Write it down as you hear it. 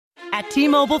At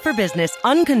T-Mobile for Business,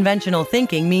 unconventional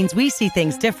thinking means we see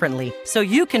things differently, so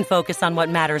you can focus on what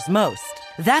matters most.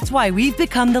 That's why we've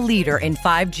become the leader in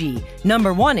 5G,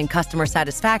 number one in customer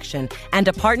satisfaction, and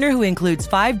a partner who includes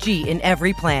 5G in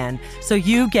every plan, so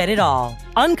you get it all.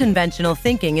 Unconventional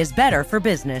thinking is better for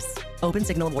business. Open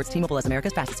Signal awards T-Mobile as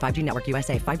America's fastest 5G network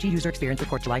USA. 5G user experience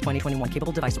report July 2021.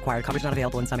 Capable device required. Coverage not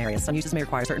available in some areas. Some uses may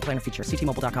require certain plan or features. See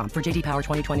T-Mobile.com. For JD Power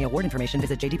 2020 award information,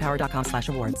 visit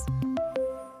jdpower.com/awards.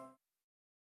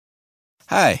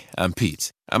 Hi, I'm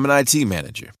Pete. I'm an IT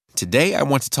manager. Today, I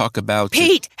want to talk about...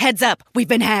 Pete, heads up. We've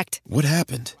been hacked. What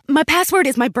happened? My password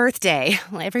is my birthday.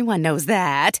 Well, everyone knows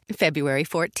that. February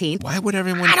 14th. Why would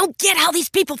everyone... I don't get how these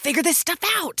people figure this stuff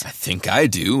out. I think I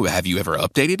do. Have you ever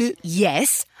updated it?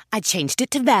 Yes. I changed it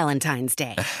to Valentine's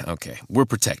Day. Okay, we're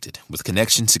protected with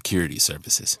Connection Security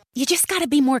Services. You just gotta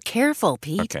be more careful,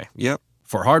 Pete. Okay, yep.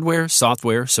 For hardware,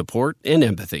 software, support, and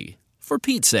empathy. For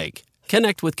Pete's sake,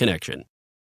 connect with Connection.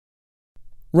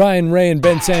 Ryan Ray and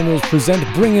Ben Samuels present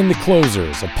Bring in the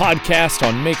Closers, a podcast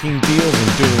on making deals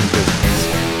and doing business.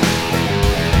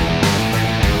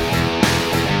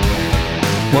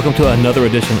 Welcome to another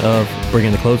edition of Bring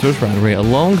in the Closers. Ryan Ray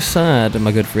alongside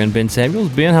my good friend Ben Samuels.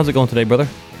 Ben, how's it going today, brother?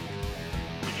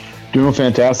 Doing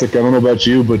fantastic. I don't know about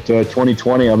you, but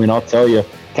 2020, I mean, I'll tell you,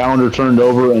 calendar turned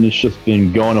over and it's just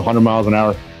been going 100 miles an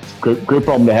hour. It's a great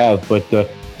problem to have, but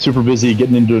super busy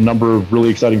getting into a number of really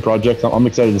exciting projects. I'm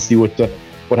excited to see what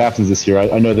happens this year.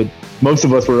 I know that most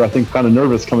of us were, I think, kind of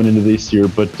nervous coming into this year,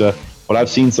 but what I've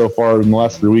seen so far in the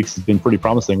last 3 weeks has been pretty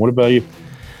promising. What about you?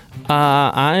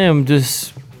 I am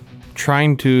just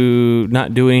trying to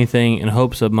not do anything in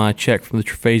hopes of my check from the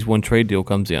phase one trade deal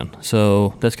comes in.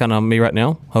 So that's kind of me right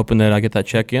now, hoping that I get that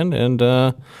check in and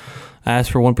ask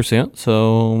for 1%.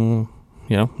 So,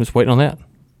 just waiting on that.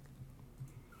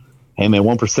 Hey, man,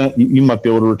 1%, you might be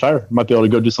able to retire. You might be able to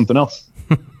go do something else.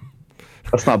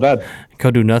 That's not bad. Go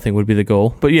do nothing would be the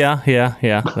goal. But yeah.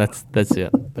 That's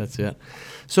it. That's it.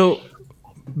 So,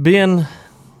 Ben,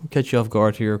 catch you off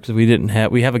guard here because we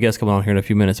have a guest coming on here in a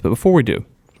few minutes. But before we do,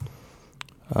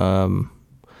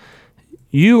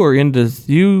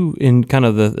 you in kind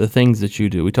of the things that you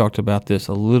do. We talked about this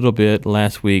a little bit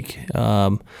last week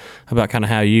about kind of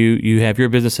how you have your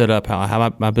business set up,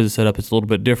 how my business set up is a little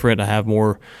bit different. I have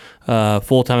more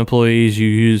full-time employees. You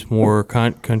use more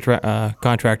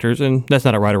contractors, and that's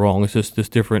not a right or wrong. It's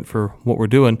just different for what we're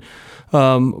doing.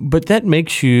 But that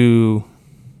makes you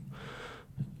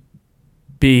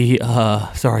be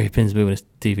sorry, Ben's moving his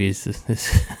TV.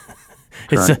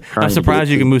 I'm surprised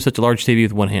you can move such a large TV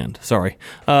with one hand. Sorry.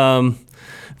 But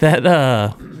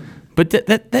that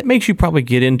makes you probably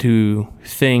get into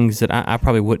things that I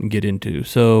probably wouldn't get into.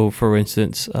 So, for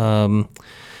instance, we'll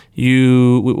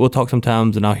talk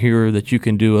sometimes, and I'll hear that you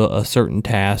can do a certain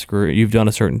task, or you've done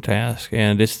a certain task,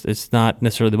 and it's not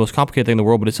necessarily the most complicated thing in the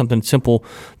world, but it's something simple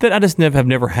that I just have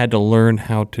never had to learn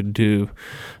how to do.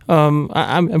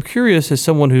 I'm curious, as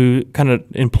someone who kind of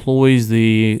employs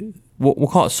we'll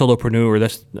call it solopreneur. I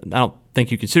don't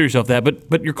think you consider yourself that,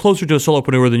 but you're closer to a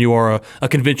solopreneur than you are a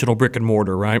conventional brick and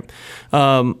mortar, right?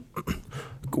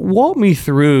 Walk me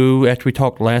through, after we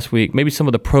talked last week, maybe some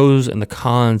of the pros and the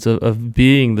cons of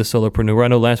being the solopreneur. I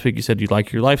know last week you said you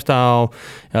like your lifestyle,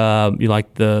 you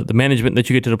like the management that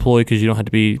you get to deploy because you don't have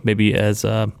to be maybe as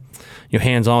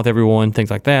hands-on with everyone,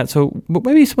 things like that. So but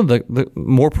maybe some of the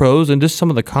more pros and just some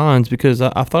of the cons, because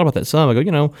I've thought about that some. I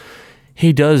go,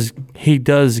 he does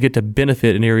get to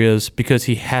benefit in areas because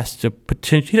he has to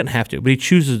he doesn't have to, but he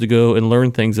chooses to go and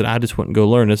learn things that I just wouldn't go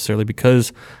learn necessarily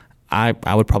because I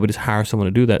would probably just hire someone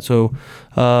to do that. So,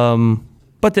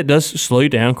 but that does slow you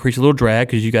down, creates a little drag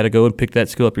because you got to go and pick that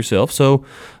skill up yourself. So,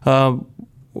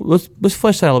 let's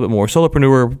flesh that out a little bit more.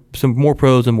 Solopreneur, some more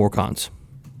pros and more cons.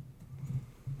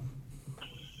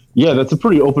 Yeah, that's a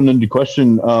pretty open-ended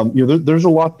question. There's a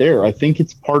lot there. I think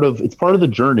it's part of the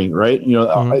journey, right?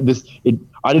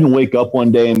 I didn't wake up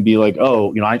one day and be like,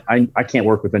 I can't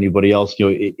work with anybody else,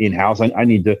 in house. I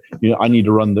need to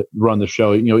run the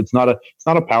show. It's not a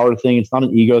power thing. It's not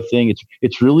an ego thing.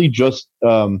 It's really just,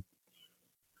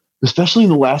 especially in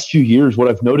the last few years, what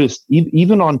I've noticed,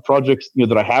 even on projects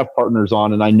that I have partners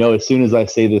on, and I know as soon as I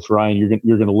say this, Ryan,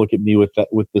 you're gonna look at me with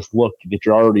this look that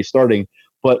you're already starting.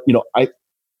 But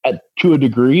to a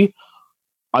degree,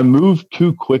 I move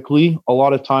too quickly a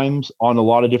lot of times on a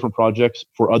lot of different projects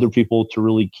for other people to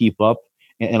really keep up.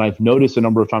 And I've noticed a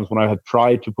number of times when I have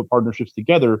tried to put partnerships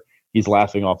together, he's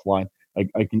laughing offline.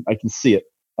 I can see it.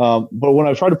 But when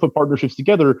I try to put partnerships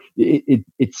together,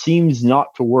 it seems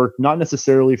not to work, not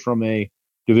necessarily from a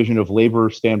division of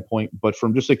labor standpoint, but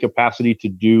from just a capacity to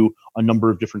do a number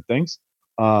of different things.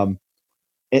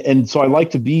 and so I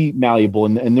like to be malleable.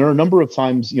 And there are a number of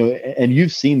times, and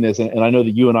you've seen this, and I know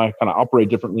that you and I kind of operate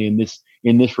differently in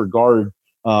this regard,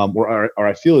 or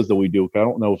I feel as though we do. I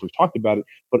don't know if we've talked about it,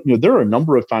 but there are a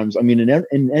number of times. I mean,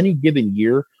 in any given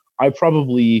year, I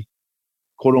probably,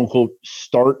 quote unquote,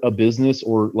 start a business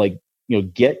or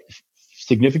get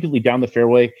significantly down the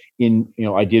fairway in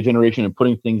idea generation and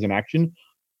putting things in action,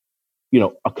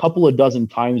 a couple of dozen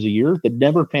times a year that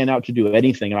never pan out to do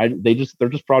anything. And they're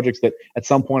just projects that at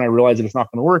some point I realize that it's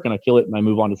not going to work and I kill it and I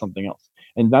move on to something else.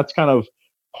 And that's kind of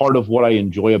part of what I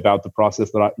enjoy about the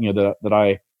process that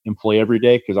I employ every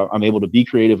day, because I'm able to be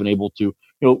creative and able to,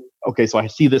 okay, so I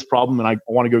see this problem and I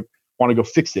want to go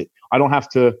fix it. I don't have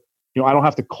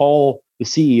to call the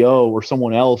CEO or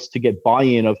someone else to get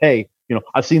buy-in of, hey,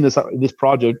 I've seen this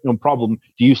project problem.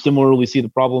 Do you similarly see the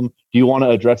problem? Do you want to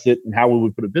address it? And how would we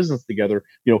put a business together?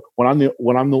 When I'm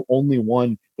the only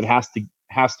one that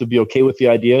has to be okay with the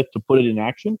idea to put it in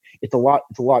action, it's a lot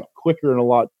quicker and a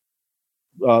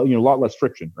lot less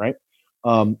friction, right?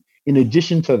 In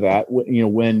addition to that,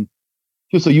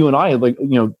 so you and I had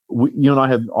you and I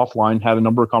had offline had a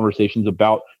number of conversations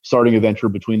about starting a venture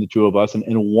between the two of us, and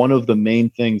one of the main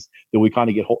things that we kind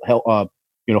of get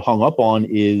hung up on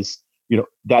is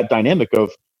that dynamic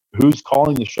of who's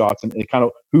calling the shots and kind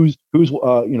of who's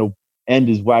end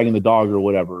is wagging the dog or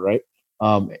whatever, right?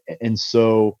 And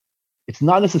so it's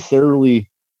not necessarily.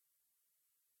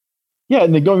 Yeah,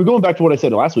 and then going back to what I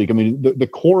said last week, I mean, the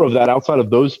core of that, outside of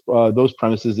those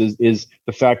premises, is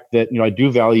the fact that I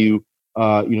do value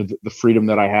the freedom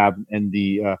that I have and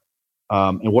the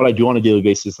and what I do on a daily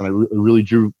basis, and I really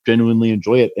do genuinely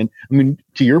enjoy it. And I mean,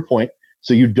 to your point,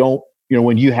 so you don't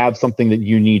when you have something that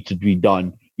you need to be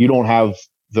done, you don't have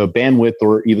the bandwidth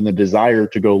or even the desire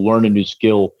to go learn a new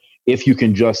skill if you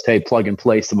can just plug and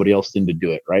play somebody else in to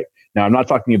do it, right? Now, I'm not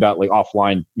talking about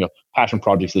offline, passion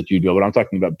projects that you do, but I'm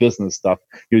talking about business stuff.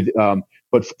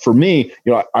 But for me,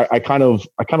 I kind of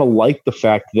like the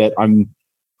fact that I'm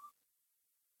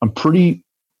pretty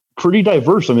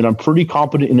diverse. I mean, I'm pretty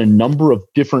competent in a number of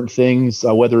different things,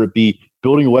 whether it be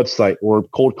building a website or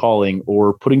cold calling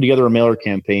or putting together a mailer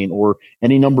campaign or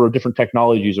any number of different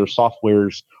technologies or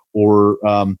softwares or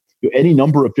any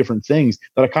number of different things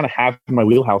that I kind of have in my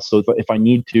wheelhouse. So if I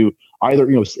need to either,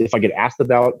 if I get asked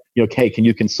about, okay, can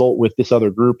you consult with this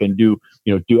other group and do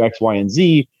X, Y, and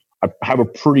Z, I have a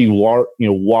pretty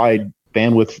wide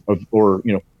bandwidth or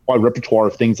wide repertoire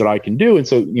of things that I can do. And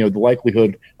so, the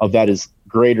likelihood of that is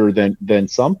greater than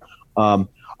some.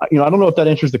 I don't know if that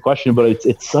answers the question, but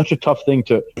it's such a tough thing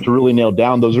to really nail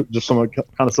down. Those are just some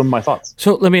of my thoughts.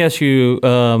 So let me ask you.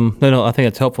 No, I think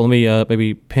that's helpful. Let me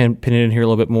maybe pin it in here a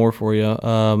little bit more for you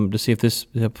to see if this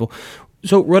is helpful.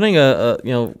 So running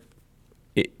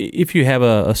if you have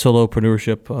a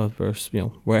solopreneurship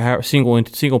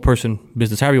or single person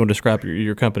business, however you want to describe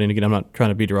your company. And again, I'm not trying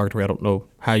to be derogatory. I don't know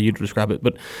how you describe it,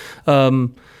 but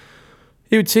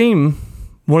it would seem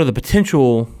one of the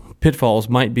potential pitfalls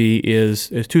might be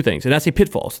is two things. And I say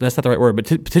pitfalls, that's not the right word, but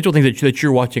potential things that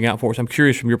you're watching out for. So I'm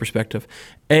curious from your perspective.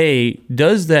 A,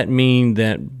 does that mean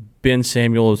that Ben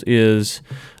Samuels is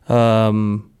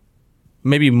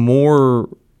maybe more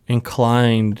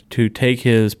inclined to take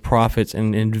his profits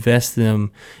and invest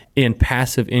them in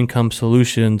passive income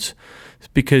solutions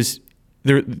because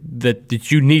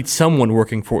that you need someone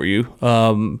working for you.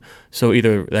 So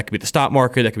either that could be the stock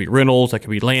market, that could be rentals, that could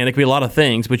be land, it could be a lot of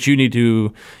things, but you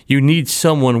need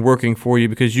someone working for you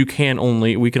because we can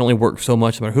only work so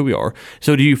much no matter who we are.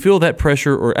 So do you feel that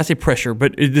pressure, or I say pressure,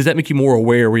 but does that make you more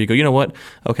aware where you go, you know what,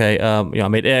 okay, I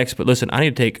made X, but listen, I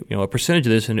need to take a percentage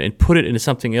of this and put it into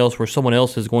something else where someone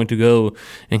else is going to go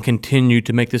and continue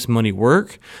to make this money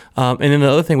work. And then the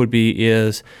other thing would be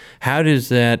is how does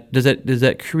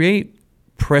that create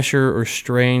pressure or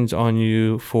strains on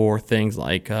you for things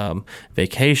like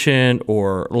vacation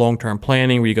or long-term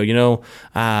planning where you go,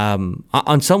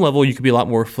 on some level you could be a lot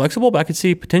more flexible, but I could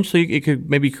see potentially it could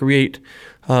maybe create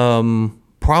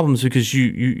problems because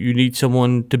you need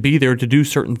someone to be there to do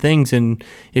certain things, and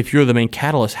if you're the main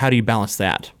catalyst, how do you balance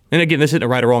that? And again, this isn't a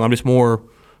right or wrong, I'm just more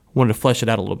wanted to flesh it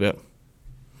out a little bit.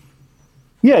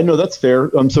 Yeah, no, that's fair.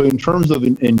 So in terms of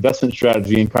investment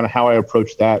strategy and kind of how I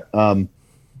approach that,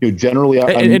 generally,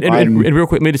 and real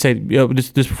quick, maybe to say,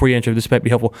 just before you answer, this might be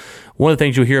helpful. One of the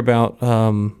things you'll hear about, a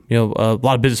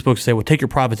lot of business books say, well, take your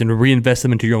profits and reinvest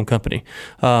them into your own company.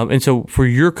 And so for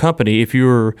your company, if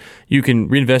you can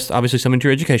reinvest obviously some into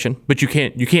your education, but you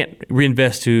can't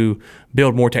reinvest to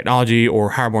build more technology or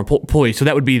hire more employees. So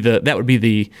that would be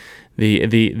the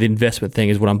investment thing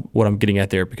is what I'm getting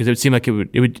at there, because it would seem like I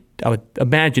would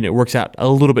imagine it works out a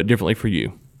little bit differently for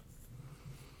you.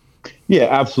 Yeah,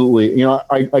 absolutely.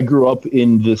 I grew up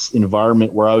in this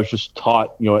environment where I was just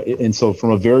taught, and so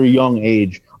from a very young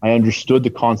age, I understood the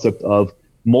concept of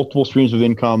multiple streams of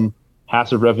income,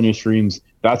 passive revenue streams.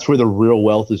 That's where the real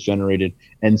wealth is generated.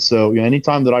 And so,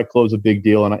 anytime that I close a big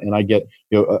deal and I get,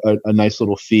 a nice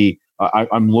little fee,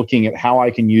 I'm looking at how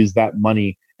I can use that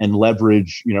money and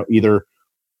leverage, either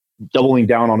doubling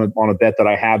down on a bet that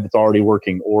I have that's already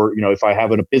working, or if I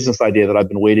have a business idea that I've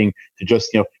been waiting to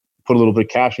just put a little bit of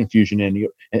cash infusion in.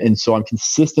 And so I'm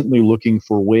consistently looking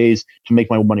for ways to make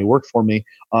my money work for me,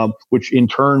 which in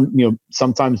turn,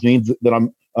 sometimes means that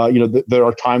I'm, there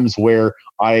are times where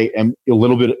I am a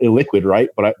little bit illiquid, right?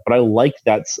 But I like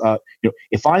that,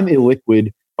 if I'm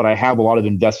illiquid, but I have a lot of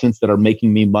investments that are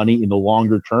making me money in the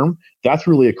longer term, that's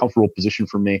really a comfortable position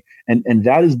for me. And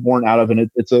that is born out of, and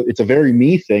it's a very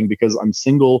me thing, because I'm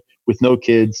single with no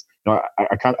kids.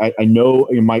 I know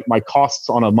my costs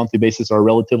on a monthly basis are a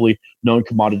relatively known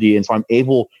commodity. And so I'm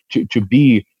able to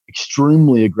be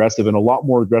extremely aggressive, and a lot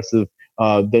more aggressive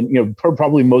than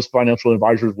probably most financial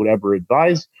advisors would ever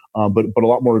advise, but a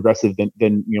lot more aggressive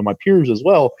than my peers as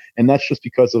well. And that's just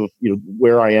because of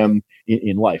where I am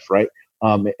in life, right?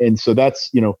 And so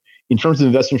that's in terms of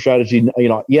investment strategy,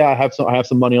 I have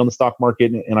some money on the stock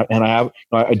market, and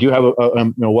I do have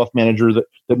a wealth manager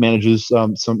that manages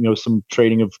some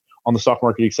trading on the stock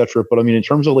market, etc. But I mean, in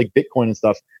terms of like Bitcoin and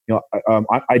stuff,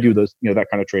 I do those that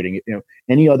kind of trading.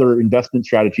 Any other investment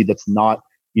strategy that's not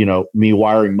me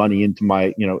wiring money into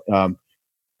my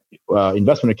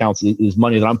investment accounts is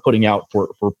money that I'm putting out for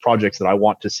projects that I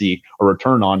want to see a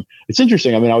return on. It's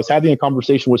interesting. I mean, I was having a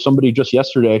conversation with somebody just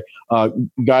yesterday.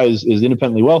 Guy is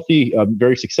independently wealthy,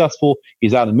 very successful.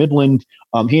 He's out in Midland.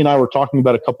 He and I were talking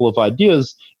about a couple of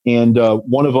ideas, and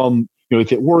one of them,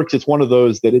 if it works, it's one of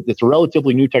those that it's a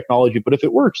relatively new technology. But if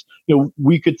it works,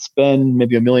 we could spend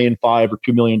maybe $1.5 million or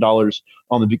 $2 million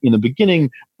in the beginning.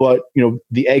 But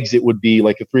the exit would be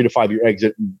like a 3 to 5 year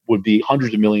exit would be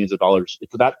hundreds of millions of dollars.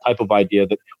 It's that type of idea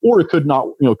that, or it could not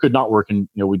work, and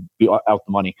we'd be out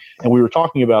the money. And we were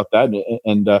talking about that,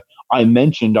 and I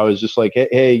mentioned, I was just like,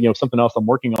 hey, something else I'm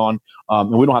working on,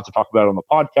 and we don't have to talk about it on the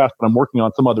podcast, but I'm working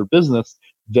on some other business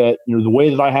that the way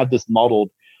that I had this modeled.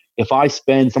 If I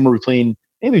spend somewhere between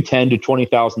maybe $10,000 to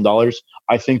 $20,000,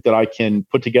 I think that I can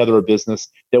put together a business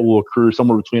that will accrue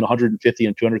somewhere between $150,000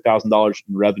 and $200,000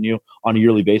 in revenue on a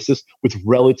yearly basis, with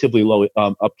relatively low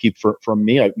upkeep from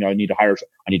me. I need to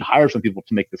hire some people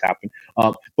to make this happen.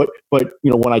 But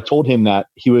when I told him that,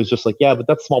 he was just like, yeah, but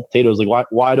that's small potatoes. Like,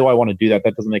 why do I want to do that?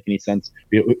 That doesn't make any sense.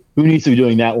 Who needs to be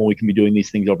doing that when we can be doing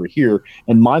these things over here?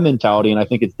 And my mentality, and I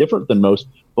think it's different than most,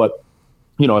 but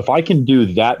if I can do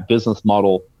that business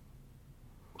model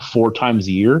 4 times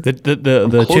a year, the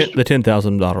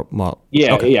 $10,000 model.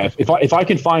 Yeah, okay. Yeah. If I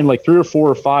can find like 3 or 4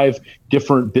 or 5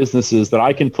 different businesses that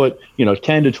I can put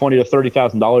 $10,000 to $20,000 to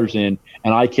 $30,000 in,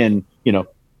 and I can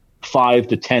 5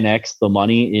 to 10x the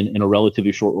money in a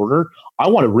relatively short order, I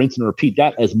want to rinse and repeat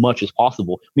that as much as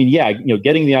possible. I mean, yeah,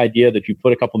 getting the idea that you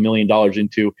put a couple $1 million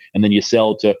into and then you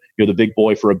sell to the big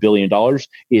boy for $1 billion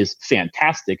is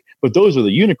fantastic. But those are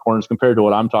the unicorns compared to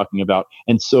what I'm talking about.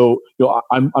 And so,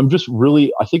 I'm just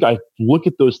really, I think I look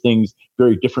at those things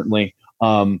very differently.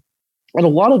 And a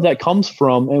lot of that comes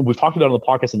from, and we've talked about it on the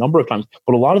podcast a number of times,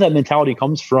 but a lot of that mentality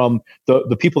comes from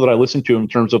the people that I listen to in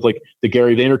terms of like the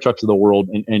Gary Vaynerchuks of the world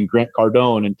and Grant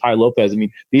Cardone and Tai Lopez. I mean,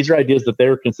 these are ideas that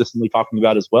they're consistently talking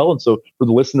about as well. And so for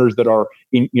the listeners that are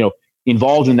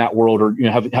involved in that world, or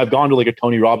have gone to like a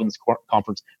Tony Robbins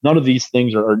conference, none of these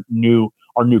things are new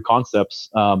concepts.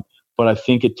 But I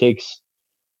think it takes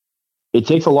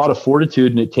a lot of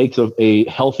fortitude, and it takes a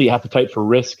healthy appetite for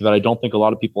risk that I don't think a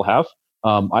lot of people have.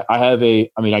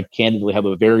 I candidly have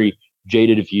a very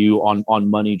jaded view on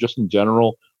money just in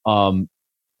general.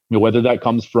 Whether that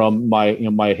comes from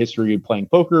my history of playing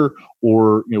poker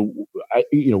or,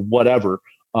 whatever.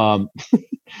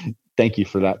 Thank you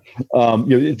for that.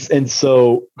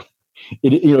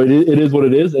 It is what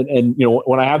it is. And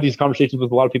when I have these conversations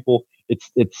with a lot of people, it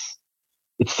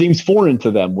seems foreign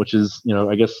to them, which is,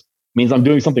 I guess, means I'm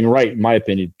doing something right, in my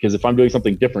opinion, because if I'm doing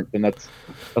something different, then that's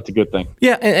a good thing.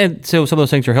 Yeah, and so some of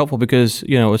those things are helpful because,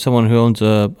 as someone who owns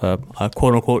a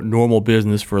quote-unquote normal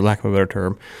business, for lack of a better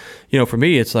term, for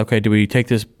me, it's like, okay, do we take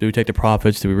the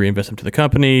profits? Do we reinvest them to the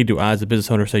company? Do I, as a business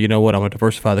owner, say, you know what, I'm going to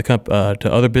diversify the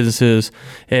to other businesses?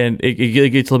 And it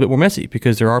gets a little bit more messy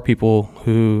because there are people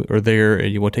who are there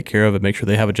and you want to take care of and make sure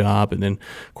they have a job. And then,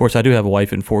 of course, I do have a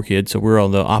wife and 4 kids, so we're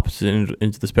on the opposite end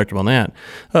of the spectrum on that.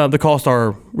 The costs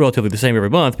are relatively the same every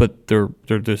month, but there's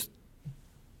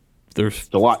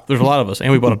a lot. There's a lot of us,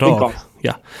 and we bought a dog.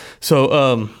 Yeah.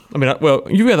 So,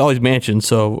 you got all these mansions,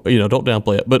 so don't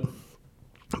downplay it. But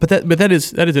But that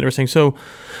is interesting. So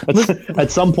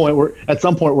at some point we're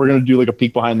going to do like a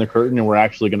peek behind the curtain, and we're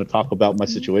actually going to talk about my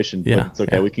situation. Yeah, but it's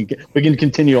okay. Yeah. We can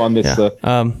continue on this.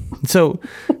 Yeah. So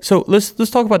let's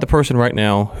talk about the person right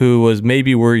now who was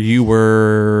maybe where you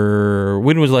were.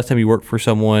 When was the last time you worked for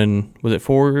someone? Was it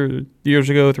 4 years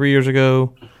ago? 3 years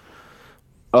ago?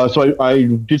 So I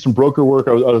did some broker work.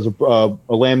 I was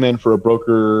a landman for a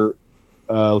broker.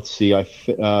 Let's see.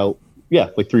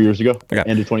 Like 3 years ago, okay.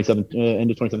 End of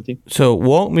 2017. So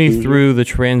walk me through the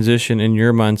transition in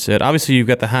your mindset. Obviously, you've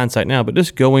got the hindsight now, but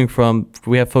just going from,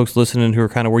 we have folks listening who are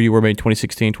kind of where you were maybe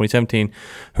 2016, 2017,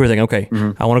 who are thinking, okay,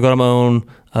 I want to go on my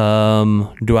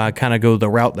own. Do I kind of go the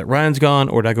route that Ryan's gone,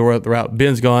 or do I go the route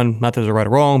Ben's gone? Not that there's a right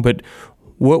or wrong, but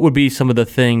what would be some of the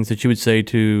things that you would say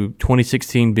to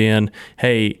 2016 Ben,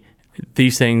 hey,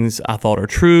 these things I thought are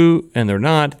true and they're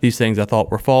not. These things I thought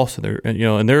were false and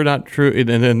they're not true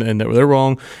and they're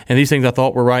wrong. And these things I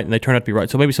thought were right and they turned out to be right.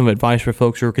 So maybe some advice for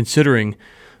folks who are considering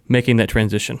making that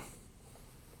transition.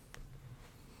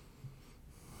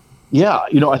 Yeah,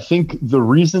 I think the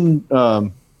reason,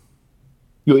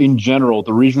 in general,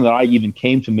 the reason that I even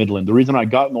came to Midland, the reason I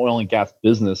got in the oil and gas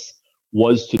business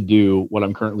was to do what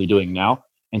I'm currently doing now.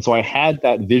 And so I had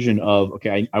that vision of,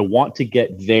 okay, I want to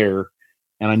get there.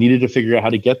 And I needed to figure out how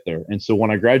to get there. And so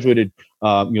when I graduated,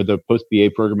 the post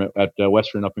BA program at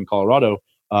Western up in Colorado,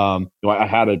 I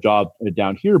had a job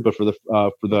down here, but for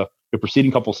the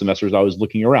preceding couple semesters, I was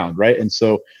looking around, right? And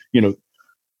so,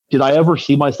 did I ever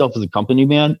see myself as a company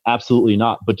man? Absolutely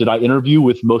not. But did I interview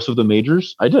with most of the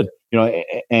majors? I did.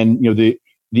 The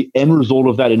end result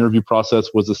of that interview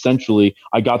process was essentially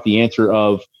I got the answer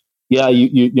of, yeah,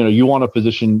 you want a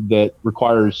position that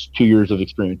requires 2 years of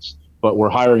experience, but we're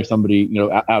hiring somebody,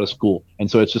 out of school.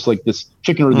 And so it's just like this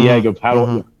chicken or the egg of how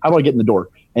do I get in the door?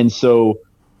 And so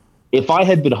if I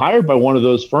had been hired by one of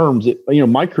those firms,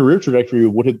 my career trajectory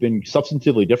would have been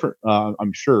substantively different,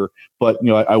 I'm sure. But,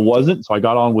 I wasn't. So I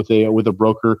got on with a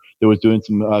broker that was doing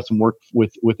some work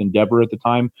with Endeavor at the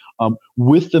time,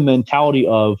 with the mentality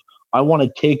of, I want to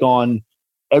take on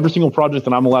every single project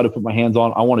that I'm allowed to put my hands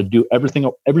on. I want to do every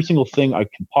single thing I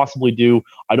can possibly do.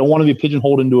 I don't want to be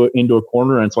pigeonholed into a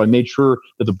corner. And so I made sure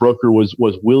that the broker was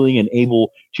willing and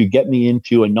able to get me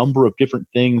into a number of different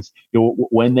things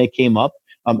when they came up.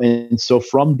 And so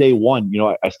from day one,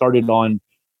 I started on.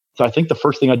 So I think the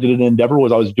first thing I did in Endeavor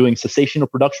was I was doing cessation of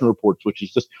production reports, which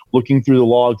is just looking through the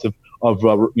logs of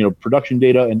production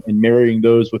data and marrying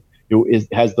those with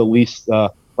has the least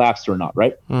lapsed or not,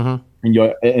 right? Mm-hmm.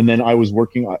 And then I was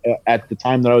working at the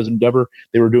time that I was in Endeavor.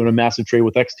 They were doing a massive trade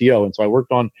with XTO, and so I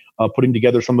worked on putting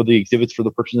together some of the exhibits for the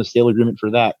purchase and sale agreement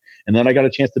for that. And then I got a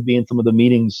chance to be in some of the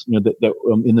meetings, that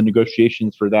in the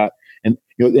negotiations for that. And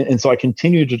and so I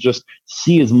continued to just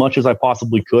see as much as I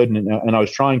possibly could, and I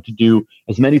was trying to do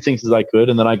as many things as I could.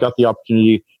 And then I got the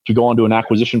opportunity to go onto an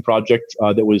acquisition project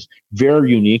that was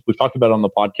very unique. We've talked about it on the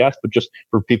podcast, but just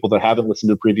for people that haven't listened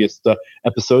to previous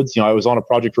episodes, I was on a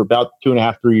project for about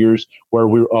 2.5, 3 years where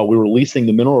we were leasing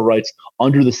the mineral rights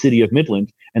under the city of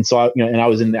Midland. And so I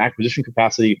was in the acquisition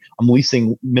capacity. I'm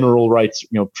leasing mineral rights,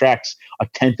 tracts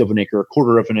 1/10 of an acre,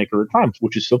 1/4 of an acre at times,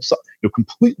 which is so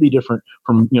completely different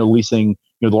from leasing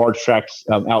the large tracts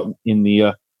out in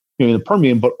the in the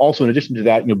Permian. But also in addition to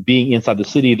that, being inside the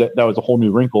city, that was a whole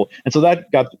new wrinkle. And so that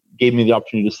gave me the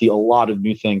opportunity to see a lot of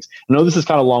new things. I know this is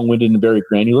kind of long-winded and very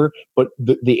granular, but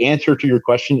the answer to your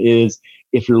question is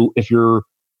if you're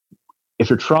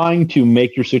trying to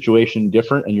make your situation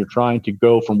different and you're trying to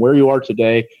go from where you are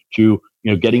today to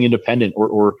getting independent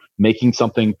or making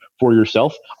something for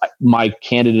yourself, my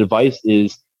candid advice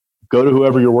is go to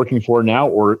whoever you're working for now,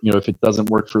 or if it doesn't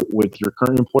work with your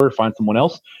current employer, find someone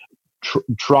else.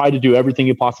 Try to do everything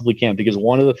you possibly can, because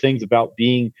one of the things about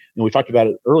being, we talked about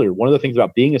it earlier, one of the things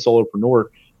about being a solopreneur,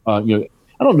 I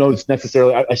don't know it's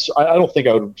necessarily, I don't think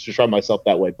I would describe myself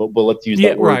that way, but let's use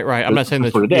that word. Right. I'm not saying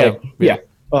that for today. Yeah.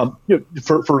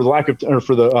 For the lack of, or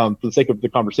for the sake of the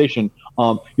conversation,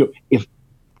 if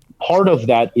part of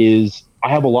that is I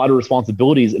have a lot of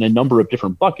responsibilities in a number of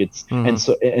different buckets, and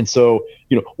so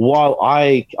while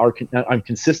I'm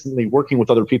consistently working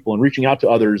with other people and reaching out to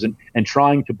others and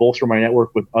trying to bolster my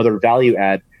network with other value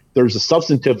add, there's a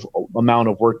substantive amount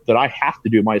of work that I have to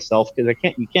do myself, because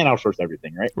you can't outsource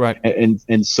everything, right? Right.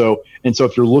 And so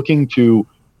if you're looking to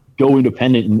go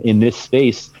independent in this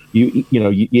space, you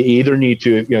either need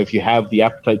to, if you have the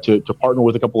appetite to partner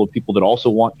with a couple of people that also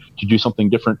want to do something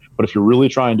different, but if you're really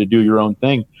trying to do your own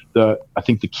thing, I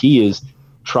think the key is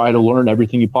try to learn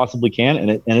everything you possibly can,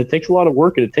 and it takes a lot of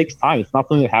work and it takes time. It's not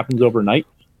something that happens overnight.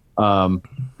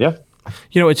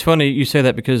 It's funny you say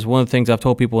that, because one of the things I've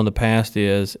told people in the past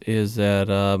is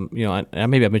that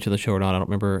maybe I mentioned the show or not, I don't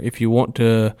remember. If you want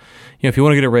to, if you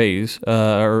want to get a raise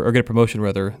or get a promotion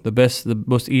rather, the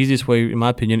most easiest way, in my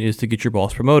opinion, is to get your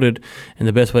boss promoted, and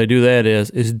the best way to do that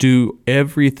is do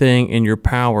everything in your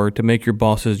power to make your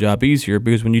boss's job easier.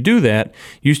 Because when you do that,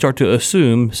 you start to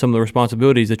assume some of the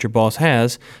responsibilities that your boss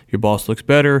has. Your boss looks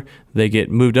better, they get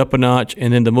moved up a notch,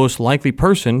 and then the most likely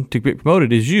person to get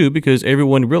promoted is you, because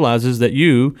everyone realizes that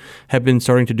you have been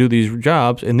starting to do these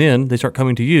jobs, and then they start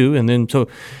coming to you, and so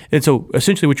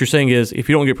essentially what you're saying is, if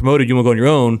you don't get promoted, you want to go on your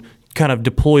own. Kind of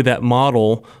deploy that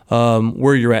model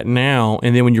where you're at now,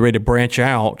 and then when you're ready to branch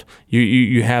out,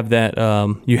 you have that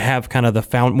you have kind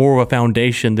of more of a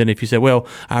foundation than if you say, well,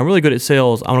 I'm really good at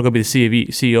sales, I'm gonna go be the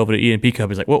CEO of an E&P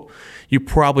company. It's like, well, you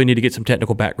probably need to get some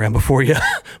technical background before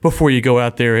you go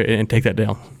out there and take that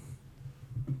down.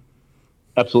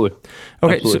 Absolutely.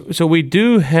 Okay, Absolutely. So we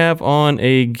do have on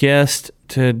a guest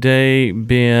today,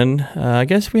 Ben. I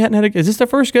guess we hadn't had is this the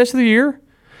first guest of the year?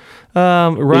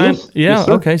 Ryan, yes,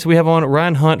 okay. So we have on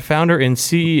Ryan Hunt, founder and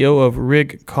CEO of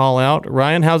Rig Callout.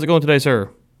 Ryan, how's it going today, sir?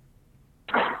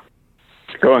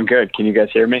 It's going good. Can you guys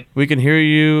hear me? We can hear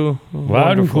you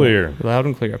loud and clear. Loud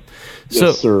and clear.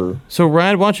 Yes, sir. So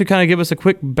Ryan, why don't you kind of give us a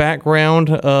quick background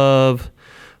of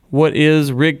what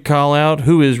is Rig Callout,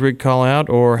 who is Rig Callout,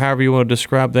 or however you want to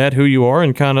describe that, who you are,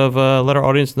 and kind of let our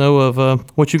audience know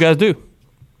of what you guys do.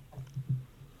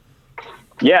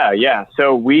 Yeah.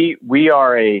 So we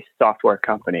are a software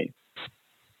company.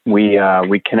 We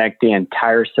connect the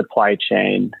entire supply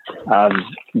chain of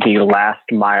the last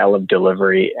mile of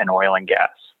delivery in oil and gas.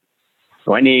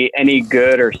 So any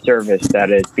good or service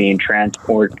that is being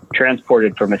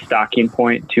transported from a stocking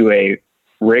point to a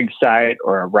rig site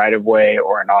or a right of way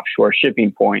or an offshore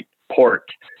shipping port,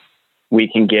 we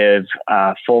can give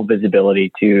full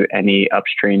visibility to any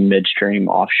upstream, midstream,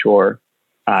 offshore,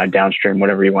 downstream,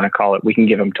 whatever you want to call it. We can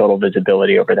give them total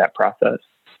visibility over that process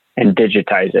and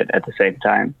digitize it at the same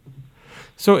time.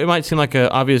 So it might seem like an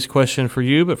obvious question for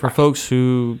you, but for folks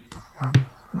who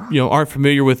aren't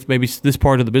familiar with maybe this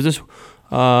part of the business,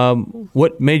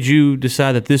 what made you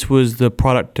decide that this was the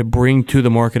product to bring to the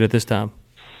market at this time?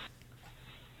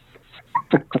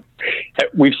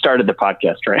 We've started the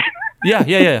podcast, right? Yeah.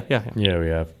 Yeah, we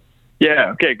have.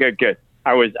 Yeah. Okay. Good.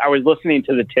 I was listening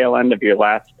to the tail end of your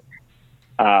last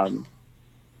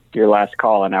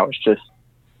call, and I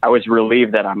was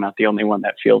relieved that I'm not the only one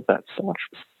that feels that stuff.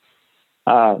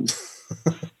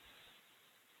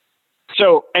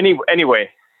 So anyway,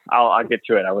 I'll get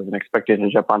to it. I wasn't expecting to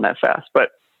jump on that fast,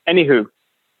 but anywho,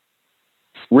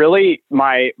 really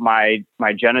my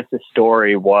genesis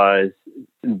story was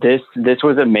this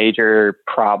was a major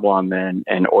problem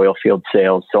in oil field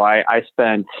sales. So I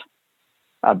spent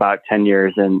about 10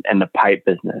 years in the pipe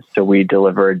business. So we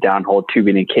delivered downhole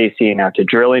tubing and casing out to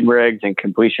drilling rigs and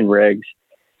completion rigs.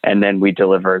 And then we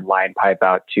delivered line pipe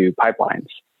out to pipelines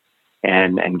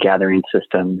and gathering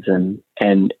systems.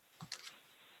 And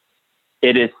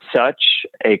it is such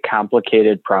a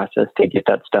complicated process to get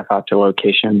that stuff out to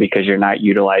location, because you're not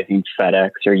utilizing FedEx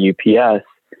or UPS.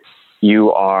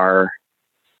 You're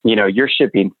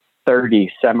shipping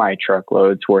 30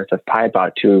 semi-truckloads worth of pipe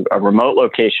out to a remote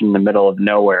location in the middle of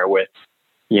nowhere with,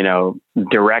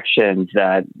 directions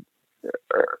that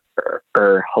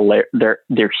are hilarious.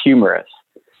 They're humorous.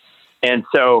 And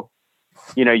so,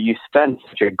 you spend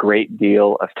such a great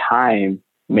deal of time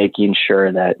making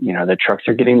sure that, the trucks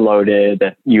are getting loaded,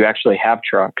 that you actually have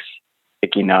trucks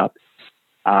picking up,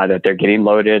 that they're getting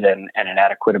loaded in an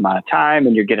adequate amount of time,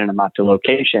 and you're getting them out to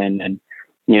location. And,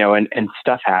 and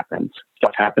stuff happens.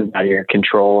 Stuff happens out of your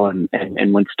control.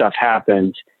 And when stuff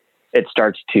happens, it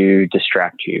starts to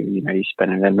distract you. You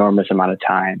spend an enormous amount of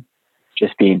time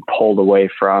just being pulled away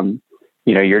from,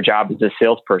 your job as a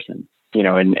salesperson,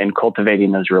 and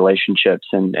cultivating those relationships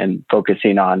and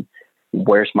focusing on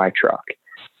where's my truck.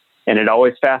 And it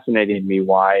always fascinated me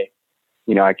why,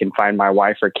 I can find my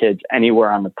wife or kids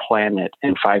anywhere on the planet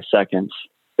in 5 seconds,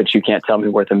 but you can't tell me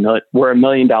where $1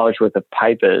 million worth of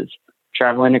pipe is,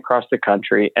 traveling across the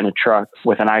country in a truck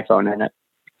with an iPhone in it.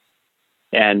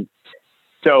 And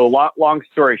so long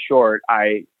story short,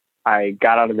 I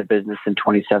got out of the business in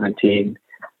 2017,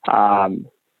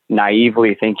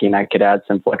 naively thinking I could add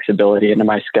some flexibility into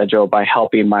my schedule by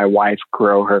helping my wife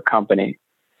grow her company.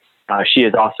 She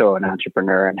is also an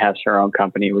entrepreneur and has her own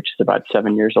company, which is about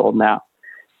 7 years old now.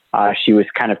 She was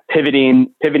kind of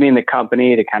pivoting the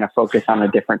company to kind of focus on a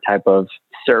different type of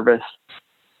service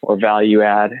or value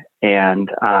add. And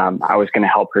I was going to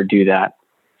help her do that.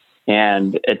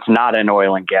 And it's not in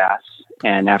oil and gas.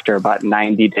 And after about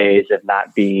 90 days of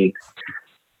not being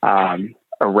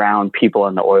around people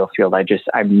in the oil field. I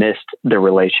missed the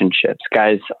relationships.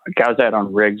 Guys out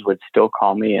on rigs would still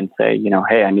call me and say,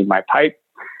 hey, I need my pipe.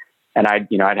 And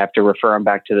I'd have to refer them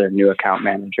back to their new account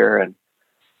manager. And,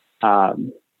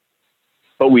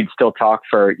 but we'd still talk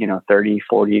for, 30,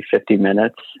 40, 50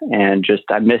 minutes. And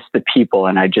I missed the people.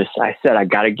 And I said, I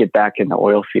got to get back in the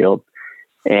oil field.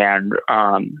 And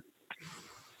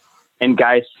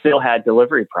guys still had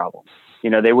delivery problems.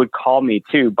 They would call me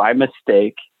too by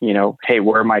mistake, hey,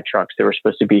 where are my trucks? They were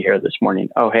supposed to be here this morning.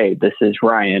 Oh, hey, this is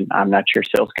Ryan. I'm not your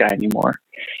sales guy anymore.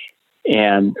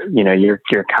 And,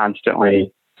 you're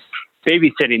constantly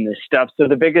babysitting this stuff. So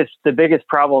the biggest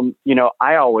problem,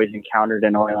 I always encountered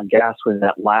in oil and gas was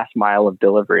that last mile of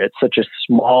delivery. It's such a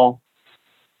small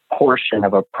portion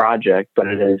of a project, but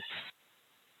it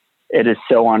is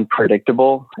so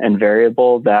unpredictable and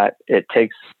variable that it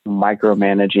takes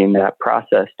micromanaging that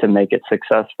process to make it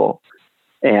successful.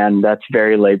 And that's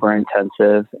very labor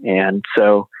intensive. And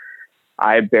so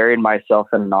I buried myself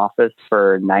in an office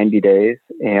for 90 days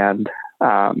and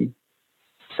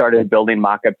started building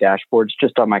mock-up dashboards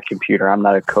just on my computer. I'm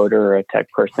not a coder or a tech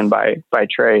person by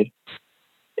trade.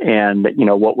 And,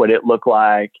 what would it look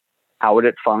like? How would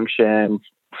it function?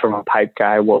 From a pipe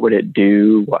guy, what would it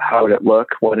do? How would it look?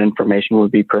 What information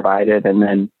would be provided? And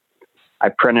then I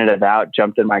printed it out,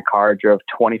 jumped in my car, drove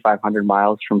 2,500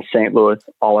 miles from St. Louis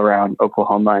all around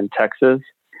Oklahoma and Texas,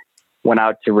 went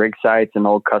out to rig sites and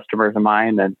old customers of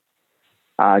mine and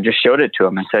just showed it to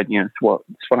them and said, it's what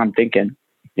I'm thinking.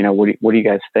 What do you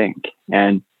guys think?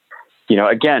 And,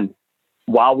 again,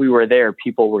 while we were there,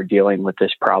 people were dealing with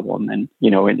this problem. And,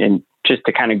 and just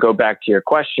to kind of go back to your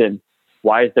question,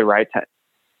 why is the right time?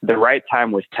 The right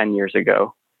time was 10 years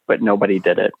ago, but nobody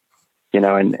did it,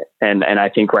 and I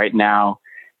think right now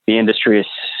the industry is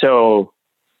so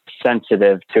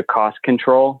sensitive to cost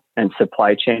control and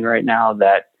supply chain right now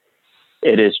that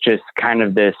it is just kind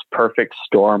of this perfect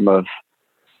storm of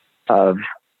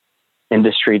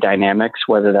industry dynamics,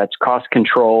 whether that's cost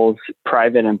controls,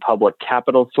 private and public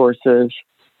capital sources,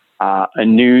 a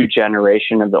new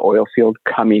generation of the oil field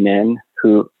coming in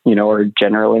who, are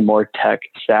generally more tech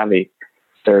savvy.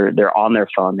 They're on their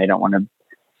phone. They don't want to,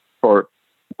 or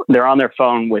they're on their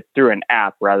phone through an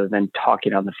app rather than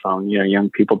talking on the phone. Young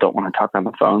people don't want to talk on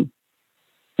the phone.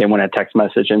 They want a text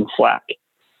message in Slack.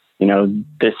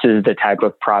 This is the type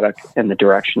of product and the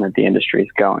direction that the industry is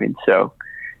going. So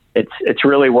it's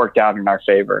really worked out in our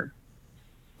favor.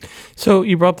 So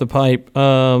you brought up the pipe.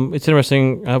 It's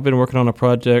interesting. I've been working on a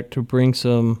project to bring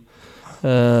some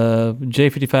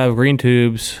J55 green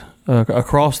tubes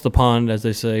across the pond, as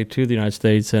they say, to the United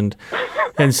States. And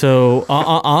so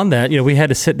on that, we had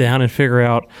to sit down and figure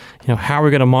out, how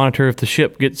we're going to monitor if the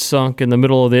ship gets sunk in the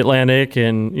middle of the Atlantic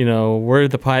and, where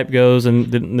the pipe goes.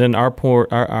 And then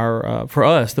for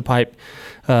us, the pipe,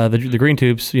 the green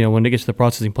tubes, when it gets to the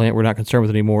processing plant, we're not concerned with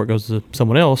it anymore. It goes to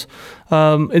someone else.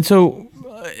 And so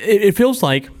it feels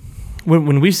like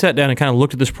when we sat down and kind of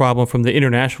looked at this problem from the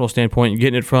international standpoint,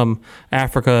 getting it from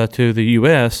Africa to the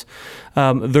U.S.,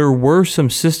 there were some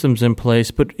systems in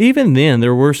place, but even then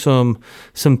there were some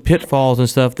pitfalls and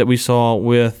stuff that we saw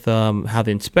with how the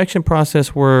inspection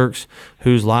process works,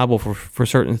 who's liable for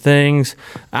certain things.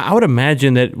 I would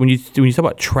imagine that when you talk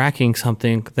about tracking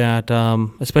something that,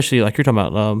 especially like you're talking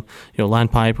about, line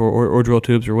pipe or drill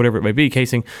tubes or whatever it may be,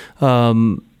 casing,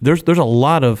 there's a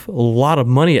lot of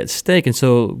money at stake, and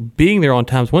so being there on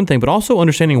time is one thing, but also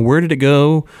understanding where did it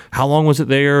go, how long was it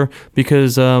there,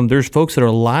 because there's folks that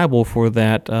are liable for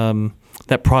that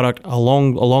product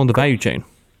along the value chain.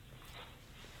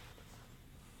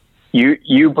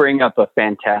 You bring up a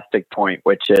fantastic point,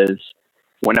 which is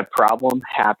when a problem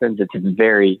happens, it's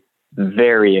very,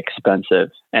 very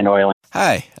expensive in oil.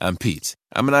 Hi, I'm Pete.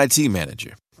 I'm an IT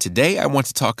manager. Today, I want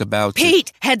to talk about...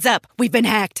 Pete, heads up. We've been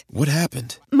hacked. What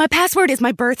happened? My password is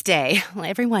my birthday. Well,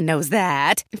 everyone knows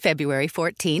that. February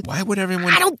 14th. Why would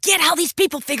everyone... I don't get how these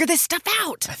people figure this stuff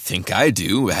out. I think I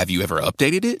do. Have you ever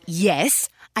updated it? Yes.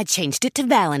 I changed it to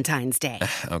Valentine's Day.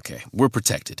 Okay, we're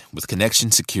protected with Connection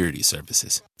Security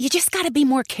Services. You just gotta be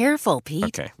more careful, Pete.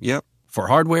 Okay, yep. For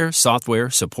hardware,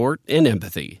 software, support, and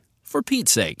empathy. For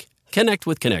Pete's sake, connect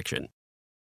with Connection.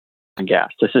 Gas.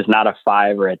 This is not a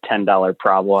 $5 or a $10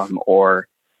 problem, or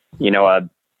I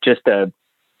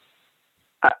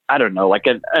don't know, like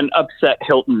an upset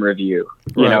Hilton review.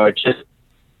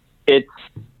 It's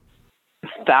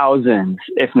thousands,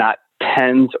 if not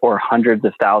tens or hundreds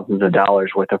of thousands of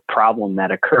dollars worth of problem that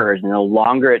occurs, and the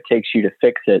longer it takes you to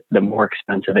fix it, the more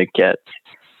expensive it gets.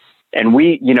 And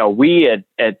we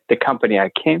at the company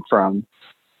I came from,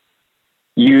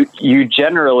 you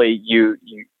generally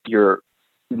you're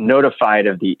notified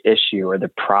of the issue or the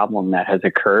problem that has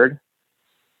occurred.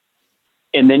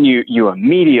 And then you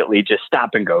immediately just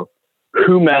stop and go,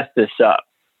 who messed this up?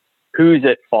 Who's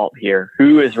at fault here?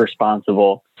 Who is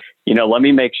responsible? Let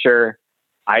me make sure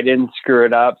I didn't screw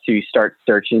it up. So you start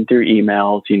searching through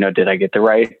emails. Did I get the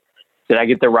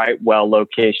right well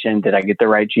location? Did I get the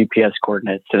right GPS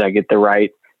coordinates? Did I get the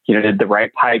right, did the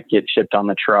right pipe get shipped on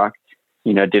the truck?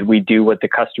 Did we do what the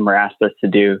customer asked us to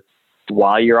do?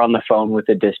 While you're on the phone with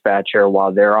the dispatcher,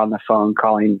 while they're on the phone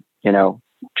calling,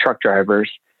 truck drivers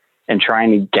and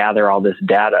trying to gather all this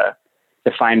data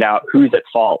to find out who's at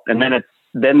fault. And then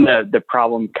the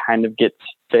problem kind of gets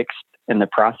fixed in the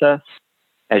process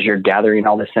as you're gathering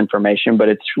all this information. But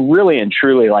it's really and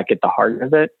truly, like, at the heart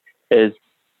of it is,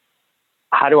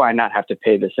 how do I not have to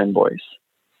pay this invoice?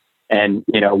 And,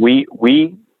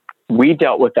 we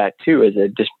dealt with that too as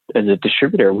a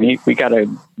distributor. We got a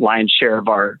lion's share of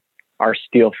our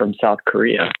steel from South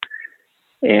Korea.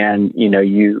 And,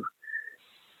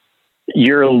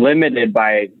 you're limited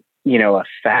by, a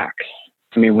fax.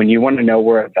 I mean, when you want to know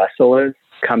where a vessel is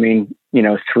coming,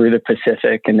 through the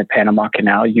Pacific and the Panama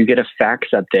Canal, you get a fax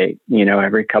update,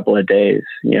 every couple of days,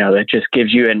 that just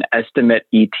gives you an estimate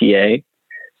ETA.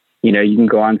 You can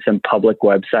go on some public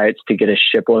websites to get a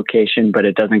ship location, but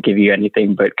it doesn't give you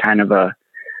anything but kind of a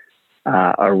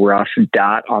rough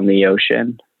dot on the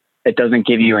ocean. It doesn't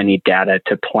give you any data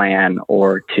to plan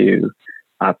or to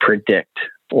predict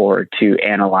or to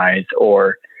analyze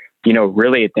or,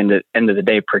 really at the end of the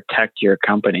day, protect your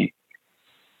company.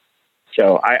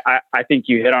 So I think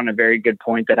you hit on a very good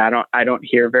point that I don't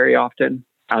hear very often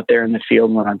out there in the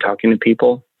field when I'm talking to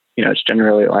people. It's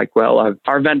generally like, well,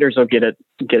 our vendors will get it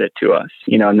to us,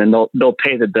 and then they'll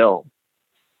pay the bill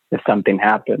if something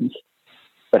happens.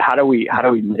 But how do we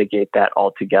mitigate that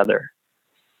altogether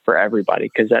for everybody?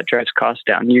 Because that drives costs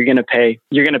down. You're going to pay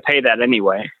that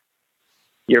anyway.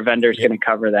 Your vendor's going to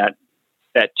cover that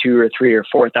 $2,000 or $3,000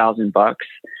 or $4,000,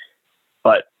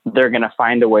 but they're going to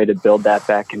find a way to build that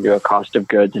back into a cost of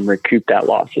goods and recoup that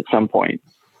loss at some point.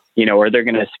 Or they're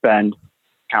going to spend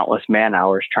countless man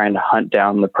hours trying to hunt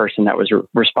down the person that was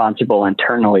responsible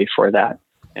internally for that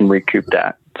and recoup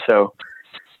that. So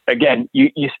again,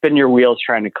 you spin your wheels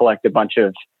trying to collect a bunch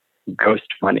of ghost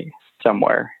money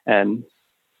somewhere, and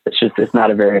it's not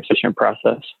a very efficient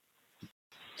process.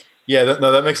 Yeah,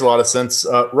 that makes a lot of sense.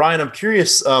 Ryan, I'm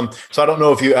curious. So I don't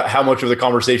know how much of the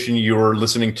conversation you were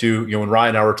listening to, when Ryan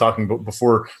and I were talking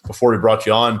before we brought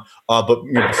you on. But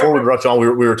before we brought you on,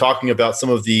 we were talking about some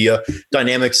of the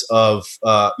dynamics of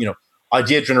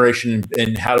idea generation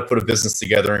and how to put a business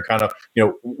together, and kind of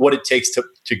what it takes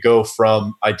to go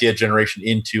from idea generation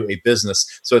into a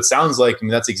business. So it sounds like,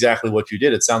 that's exactly what you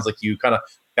did. It sounds like you kind of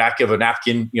back of a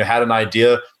napkin, had an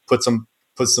idea, put some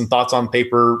thoughts on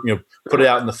paper, put it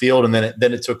out in the field, and then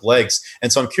it took legs.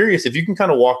 And so I'm curious if you can kind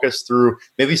of walk us through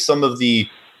maybe some of the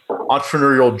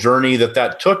entrepreneurial journey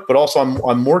that took, but also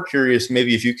I'm more curious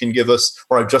maybe if you can give us,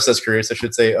 or I'm just as curious, I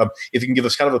should say, if you can give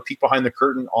us kind of a peek behind the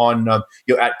curtain on,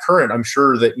 at Current. I'm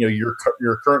sure that your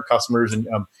current customers and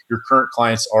your current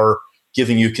clients are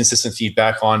giving you consistent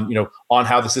feedback on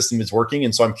how the system is working.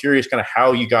 And so I'm curious kind of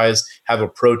how you guys have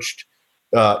approached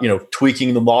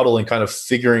tweaking the model and kind of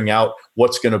figuring out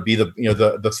what's going to be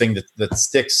the thing that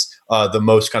sticks the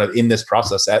most kind of in this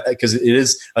process, because it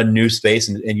is a new space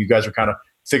and you guys are kind of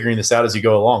figuring this out as you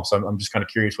go along. So I'm just kind of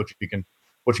curious what you can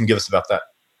give us about that.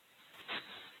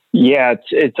 Yeah,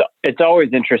 it's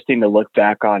always interesting to look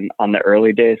back on the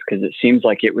early days, because it seems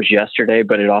like it was yesterday,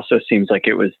 but it also seems like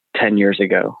it was 10 years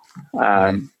ago.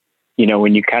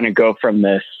 When you kind of go from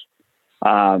this,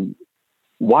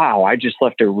 wow, I just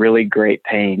left a really great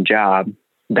paying job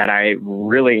that I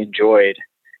really enjoyed,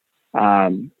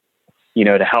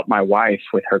 to help my wife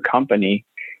with her company.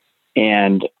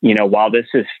 And, while this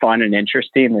is fun and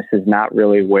interesting, this is not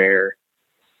really where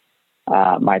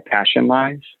my passion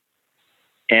lies.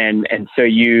 And so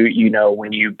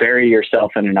when you bury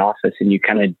yourself in an office and you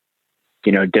kind of,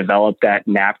 develop that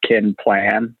napkin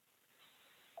plan,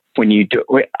 when you do,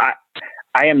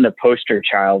 I am the poster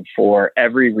child for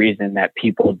every reason that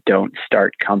people don't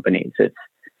start companies. It's,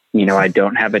 I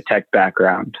don't have a tech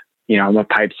background. I'm a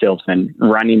pipe salesman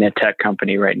running a tech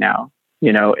company right now.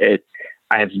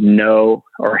 I have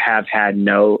had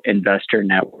no investor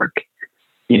network.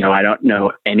 I don't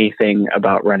know anything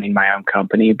about running my own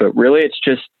company, but really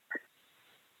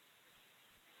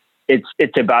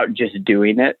it's about just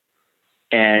doing it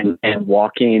and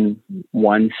walking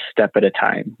one step at a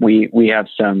time. We have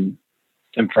some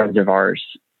friends of ours,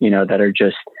 that are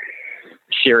just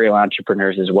serial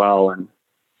entrepreneurs as well. And,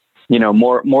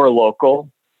 more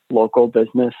local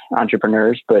business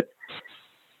entrepreneurs, but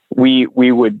we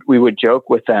would joke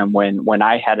with them when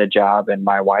I had a job and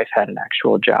my wife had an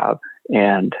actual job,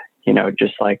 and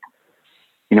just like,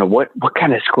 what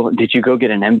kind of school did you go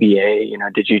get an MBA?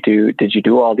 Did you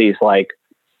do all these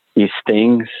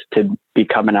things to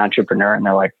become an entrepreneur? And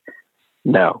they're like,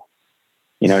 no.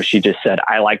 She just said,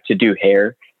 I like to do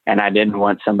hair, and I didn't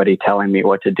want somebody telling me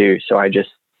what to do, so I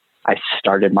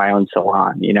started my own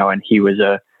salon. And he was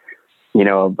a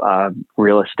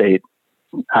real estate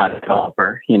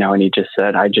developer, and he just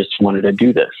said, I just wanted to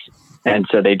do this. And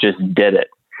so they just did it.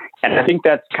 And I think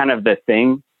that's kind of the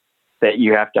thing that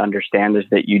you have to understand, is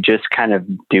that you just kind of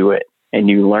do it and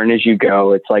you learn as you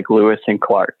go. It's like Lewis and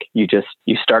Clark. You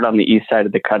start on the east side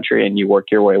of the country and you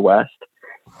work your way west.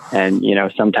 And,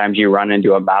 sometimes you run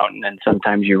into a mountain, and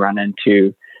sometimes you run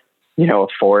into, a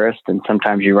forest, and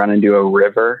sometimes you run into a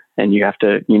river, and you have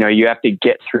to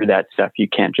get through that stuff. You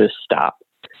can't just stop.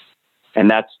 And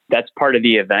that's part of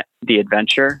the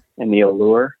adventure and the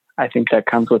allure. I think that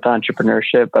comes with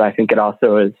entrepreneurship, but I think it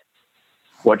also is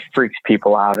what freaks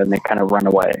people out, and they kind of run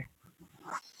away.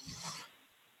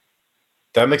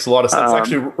 That makes a lot of sense.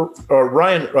 Actually,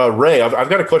 Ryan, Ray, I've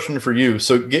got a question for you.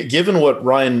 So given what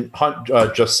Ryan Hunt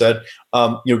just said,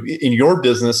 in your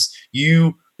business,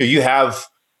 you have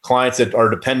clients that are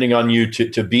depending on you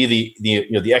to be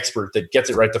the expert that gets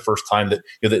it right the first time,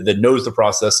 that knows the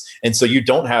process. And so you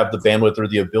don't have the bandwidth or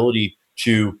the ability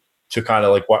to kind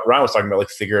of like what Ryan was talking about, like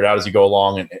figure it out as you go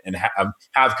along and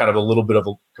have kind of a little bit of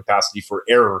a capacity for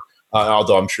error.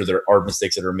 Although I'm sure there are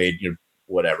mistakes that are made,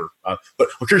 whatever. But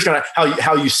I'm curious kind of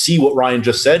how you see what Ryan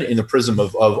just said in the prism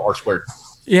of R Squared.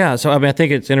 Yeah. So, I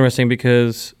think it's interesting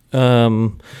because,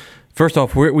 first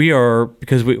off,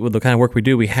 because with the kind of work we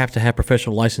do, we have to have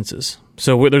professional licenses.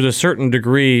 So there's a certain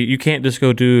degree, you can't just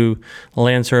go do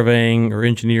land surveying or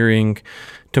engineering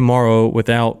tomorrow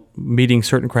without meeting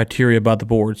certain criteria by the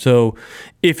board. So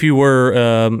if you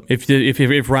were,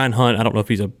 if Ryan Hunt, I don't know if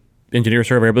he's a engineer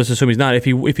surveyor, but let's assume he's not. If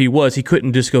he was, he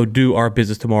couldn't just go do our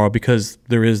business tomorrow, because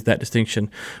there is that distinction,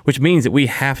 which means that we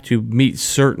have to meet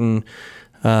certain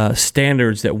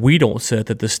standards that we don't set,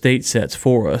 that the state sets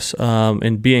for us,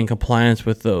 and be in compliance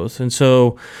with those. And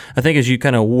so I think as you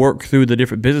kind of work through the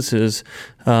different businesses,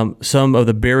 some of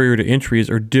the barrier to entries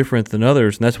are different than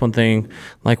others. And that's one thing,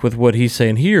 like with what he's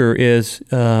saying here, is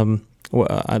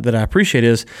that I appreciate,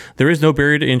 is there is no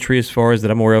barrier to entry as far as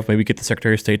that I'm aware of. Maybe get the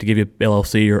Secretary of State to give you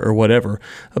LLC or whatever,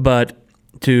 but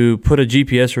to put a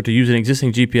GPS or to use an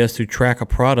existing GPS to track a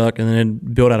product and then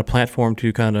build out a platform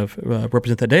to kind of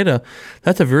represent that data,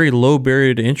 that's a very low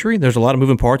barrier to entry. There's a lot of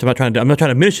moving parts. I'm not trying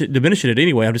to diminish it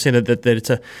anyway. I'm just saying that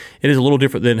it is a little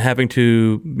different than having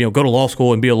to go to law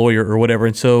school and be a lawyer or whatever.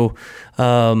 And so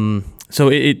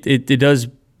it does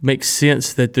make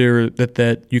sense that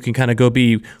you can kind of go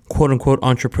be quote unquote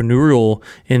entrepreneurial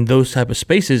in those type of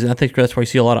spaces. And I think that's why you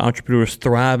see a lot of entrepreneurs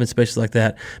thrive in spaces like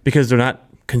that, because they're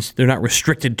not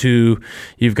restricted to,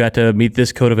 you've got to meet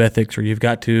this code of ethics, or you've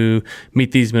got to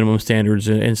meet these minimum standards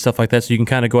and stuff like that. So you can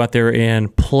kind of go out there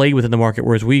and play within the market,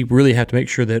 whereas we really have to make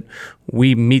sure that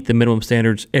we meet the minimum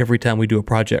standards every time we do a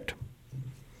project.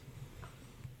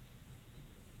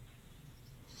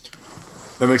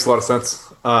 That makes a lot of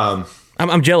sense.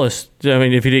 I'm jealous. I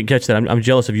mean, if you didn't catch that, I'm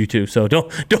jealous of you too. So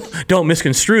don't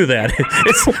misconstrue that.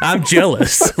 I'm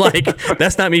jealous. Like,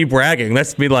 that's not me bragging.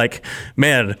 That's me like,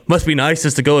 man, must be nice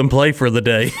just to go and play for the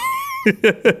day.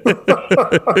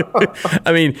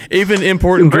 I mean, even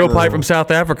importing drill pipe from South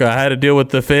Africa, I had to deal with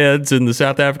the feds and the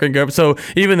South African government. So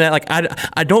even that, like,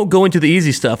 I don't go into the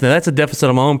easy stuff. Now, that's a deficit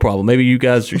of my own problem. Maybe you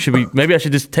guys should be. Maybe I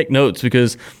should just take notes,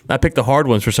 because I picked the hard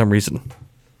ones for some reason.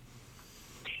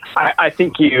 I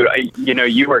think you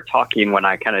were talking when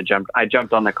I kind of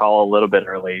jumped on the call a little bit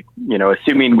early,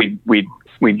 assuming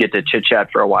we'd get to chit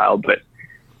chat for a while, but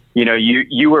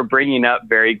you were bringing up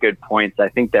very good points, I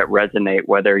think, that resonate,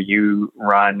 whether you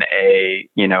run a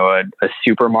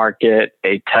supermarket,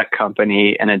 a tech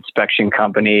company, an inspection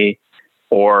company,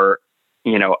 or,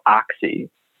 Oxy.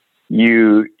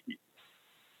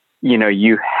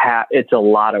 It's a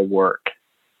lot of work.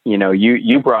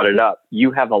 You brought it up.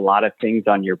 You have a lot of things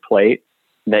on your plate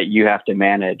that you have to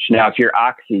manage. Now, if you're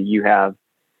Oxy, you have,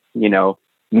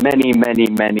 many, many,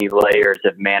 many layers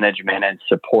of management and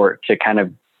support to kind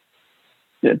of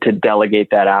to delegate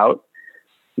that out.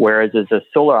 Whereas as a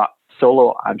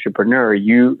solo entrepreneur,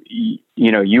 you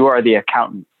are the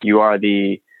accountant, you are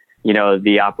the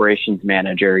operations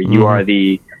manager, you are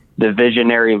the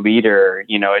visionary leader.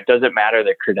 It doesn't matter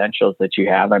the credentials that you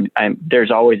have.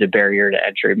 There's always a barrier to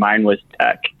entry. Mine was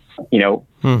tech.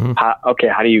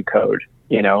 How do you code?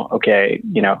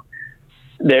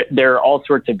 there are all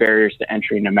sorts of barriers to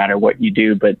entry no matter what you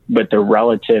do, but the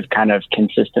relative kind of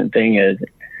consistent thing is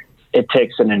it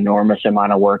takes an enormous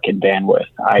amount of work and bandwidth.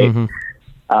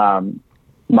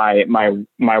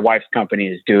 My wife's company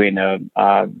is doing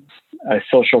a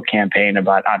social campaign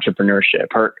about entrepreneurship.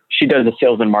 She does a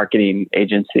sales and marketing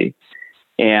agency,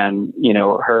 and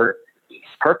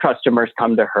her customers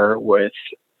come to her with,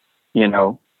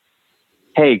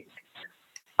 hey,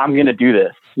 I'm going to do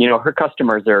this. Her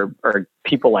customers are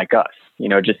people like us,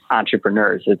 just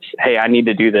entrepreneurs. It's, hey, I need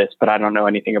to do this, but I don't know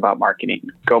anything about marketing.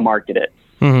 Go market it.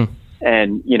 Mm-hmm.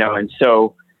 And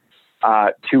so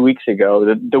 2 weeks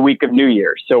ago, the week of New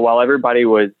Year's. So while everybody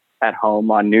was at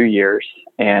home on New Year's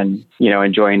and,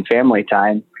 enjoying family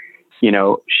time,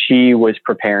 she was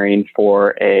preparing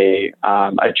for a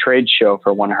trade show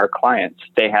for one of her clients.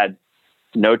 They had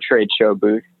no trade show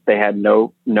booth. They had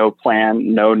no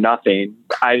plan, no nothing.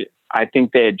 I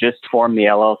think they had just formed the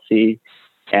LLC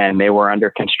and they were under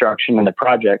construction in the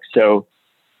project. So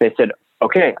they said,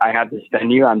 okay, I have this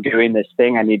venue. I'm doing this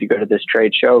thing. I need to go to this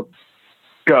trade show.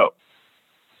 Go.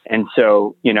 And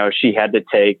so, she had to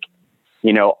take,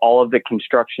 all of the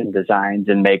construction designs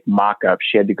and make mock-ups.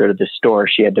 She had to go to the store.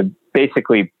 She had to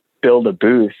basically build a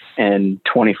booth in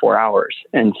 24 hours.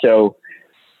 And so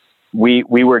we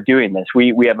were doing this.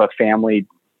 We have a family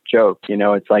joke,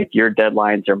 it's like your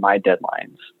deadlines are my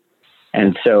deadlines.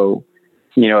 And so,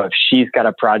 if she's got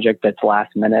a project that's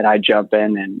last minute, I jump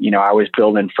in and, I was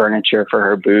building furniture for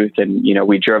her booth and,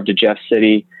 we drove to Jeff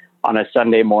City on a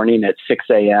Sunday morning at 6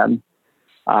 a.m.,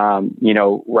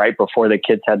 right before the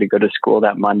kids had to go to school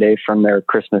that Monday from their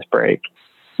Christmas break,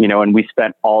 and we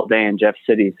spent all day in Jeff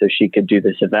City so she could do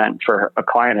this event for a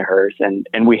client of hers.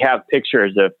 And we have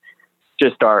pictures of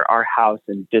just our house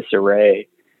in disarray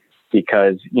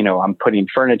because, I'm putting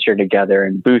furniture together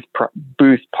and booth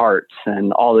parts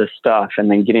and all this stuff, and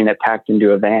then getting it packed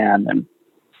into a van and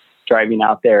driving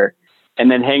out there and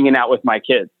then hanging out with my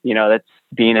kids. That's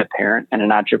being a parent and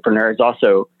an entrepreneur is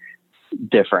also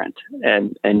different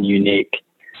and unique.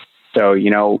 So,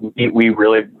 we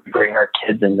really bring our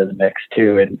kids into the mix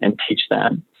too and teach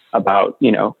them about,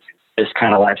 this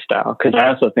kind of lifestyle. Cause I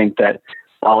also think that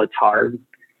while it's hard,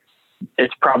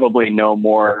 it's probably no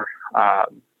more,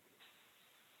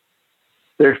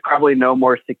 there's probably no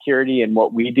more security in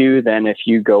what we do than if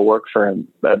you go work for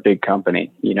a big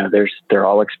company. They're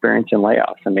all experiencing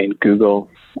layoffs. I mean,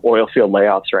 Google oil field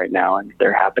layoffs right now, and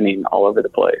they're happening all over the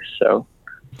place. So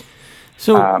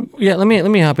yeah, let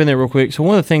me hop in there real quick. So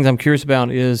one of the things I'm curious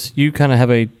about is you kind of have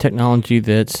a technology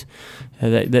that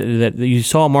you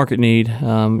saw a market need,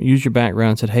 used your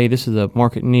background, said, hey, this is a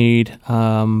market need.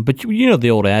 But the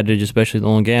old adage, especially in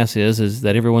oil and gas, is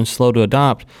that everyone's slow to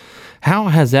adopt. How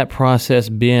has that process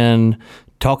been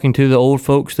talking to the old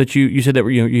folks that you said that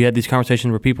you had these conversations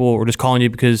where people were just calling you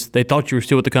because they thought you were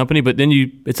still with the company, but then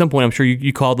you, at some point, I'm sure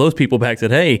you called those people back and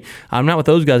said, hey, I'm not with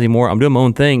those guys anymore. I'm doing my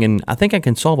own thing, and I think I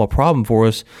can solve a problem for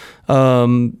us.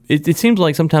 It seems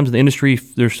like sometimes in the industry,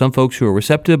 there's some folks who are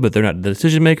receptive, but they're not the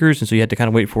decision makers, and so you have to kind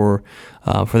of wait for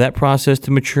that process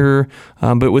to mature.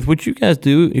 But with what you guys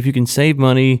do, if you can save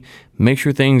money, make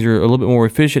sure things are a little bit more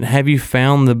efficient, have you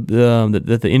found that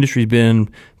the industry's been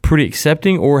pretty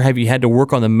accepting, or have you had to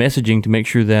work on the messaging to make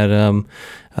sure that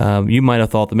you might have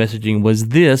thought the messaging was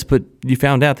this, but you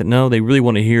found out that no, they really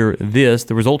want to hear this.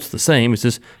 The result's the same. It's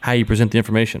just how you present the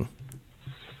information.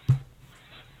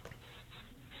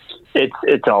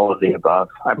 It's all of the above.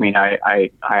 I mean, I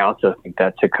also think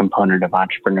that's a component of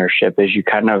entrepreneurship is you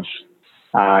kind of,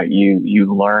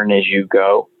 you learn as you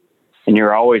go, and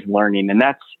you're always learning. And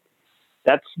that's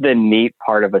the neat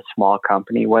part of a small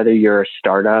company, whether you're a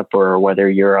startup or whether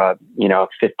you're a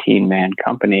 15-man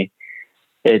company.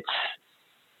 It's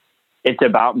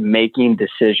about making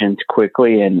decisions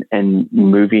quickly and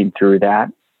moving through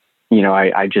that.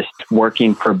 I just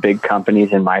working for big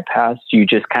companies in my past, you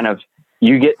just kind of,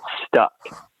 you get stuck.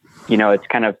 It's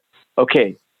kind of,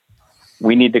 okay,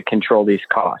 we need to control these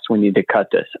costs. We need to cut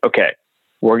this. Okay,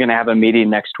 we're going to have a meeting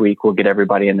next week. We'll get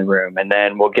everybody in the room, and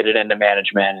then we'll get it into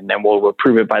management, and then we'll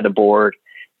approve it by the board.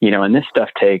 And this stuff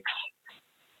takes,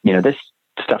 this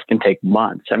stuff can take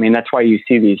months. I mean, that's why you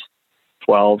see these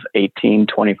 12, 18,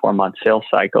 24-month sales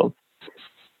cycles.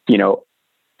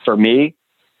 For me,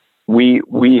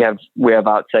 we have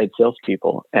outside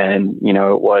salespeople, and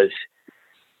it was,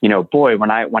 boy,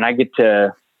 when I get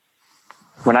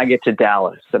to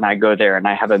Dallas and I go there and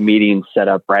I have a meeting set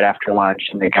up right after lunch,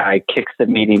 and the guy kicks the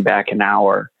meeting back an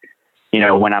hour,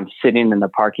 when I'm sitting in the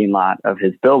parking lot of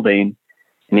his building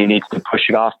and he needs to push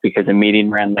it off because a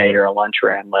meeting ran late or a lunch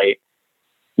ran late,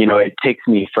 it takes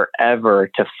me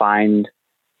forever to find,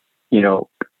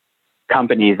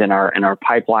 companies in our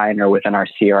pipeline or within our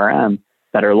CRM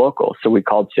that are local. So we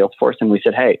called Salesforce and we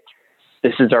said, hey,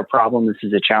 this is our problem. This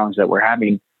is a challenge that we're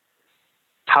having.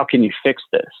 How can you fix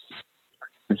this?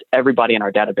 It's everybody in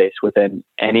our database within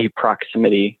any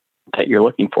proximity that you're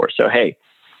looking for. So, hey,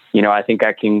 I think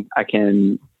I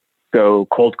can go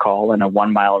cold call in a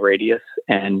 1 mile radius,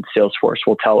 and Salesforce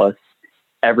will tell us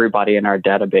everybody in our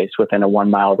database within a 1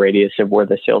 mile radius of where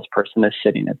the salesperson is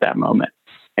sitting at that moment.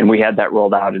 And we had that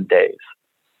rolled out in days.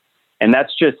 And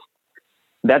that's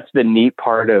the neat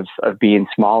part of being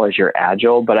small, as you're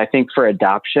agile. But I think for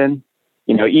adoption,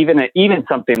 even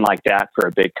something like that for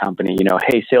a big company,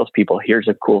 hey, salespeople, here's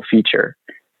a cool feature,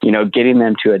 getting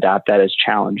them to adopt that is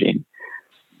challenging,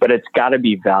 but it's got to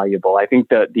be valuable. I think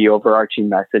the overarching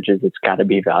message is it's got to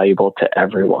be valuable to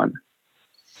everyone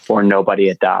or nobody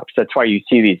adopts. That's why you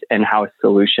see these in-house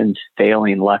solutions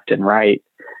failing left and right.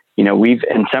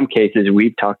 In some cases,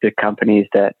 we've talked to companies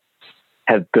that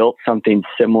have built something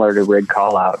similar to Rig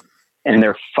Callout, and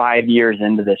they're 5 years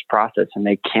into this process and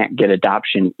they can't get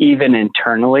adoption, even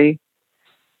internally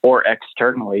or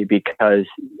externally, because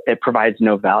it provides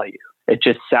no value. It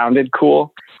just sounded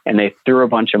cool and they threw a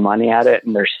bunch of money at it,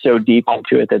 and they're so deep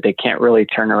into it that they can't really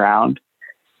turn around.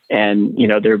 And,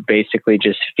 they're basically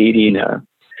just feeding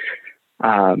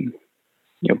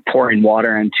pouring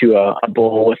water into a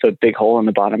bowl with a big hole in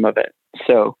the bottom of it.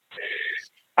 So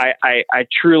I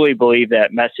truly believe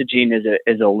that messaging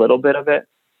is a little bit of it,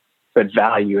 but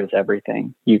value is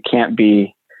everything. You can't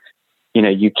be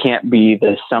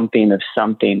the something of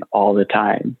something all the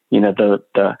time.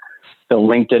 The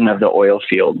LinkedIn of the oil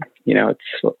field.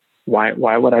 It's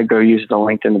why would I go use the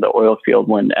LinkedIn of the oil field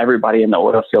when everybody in the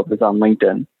oil field is on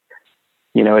LinkedIn?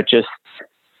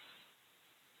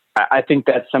 I think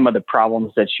that's some of the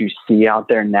problems that you see out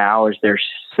there now is there's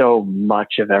so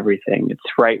much of everything. It's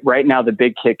right now, the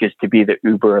big kick is to be the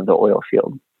Uber of the oil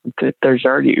field. There's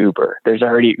already Uber. There's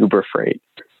already Uber Freight,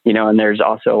 and there's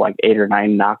also like 8 or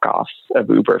 9 knockoffs of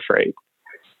Uber Freight.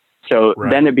 So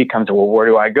Then it becomes, well, where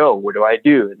do I go? What do I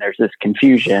do? And there's this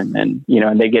confusion and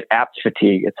they get apps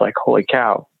fatigue. It's like, holy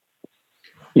cow.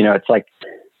 It's like,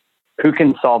 who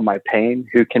can solve my pain?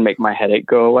 Who can make my headache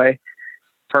go away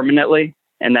permanently?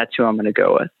 And that's who I'm going to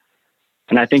go with.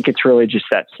 And I think it's really just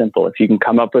that simple. If you can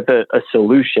come up with a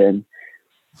solution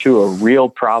to a real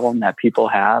problem that people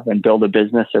have and build a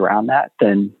business around that,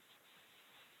 then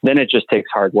it just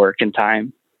takes hard work and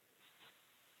time.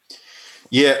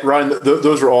 Yeah, Ryan,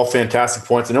 those are all fantastic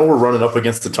points. I know we're running up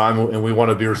against the time, and we want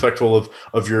to be respectful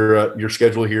of your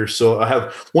schedule here. So I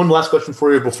have one last question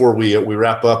for you before we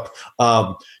wrap up.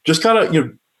 Just kind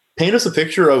of paint us a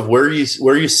picture of where you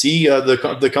see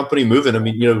the company moving. I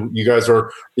mean, you guys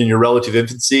are in your relative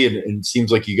infancy, and it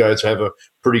seems like you guys have a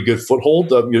pretty good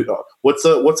foothold. What's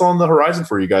on the horizon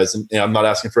for you guys? And I'm not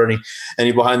asking for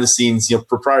any behind the scenes,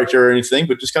 proprietary or anything,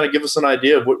 but just kind of give us an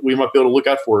idea of what we might be able to look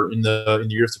out for in the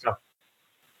years to come.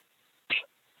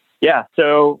 Yeah.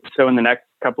 So in the next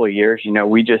couple of years,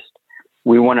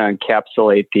 we want to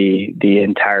encapsulate the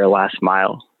entire last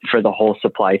mile for the whole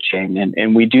supply chain.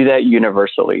 And we do that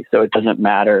universally. So it doesn't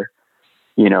matter,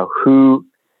 who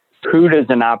does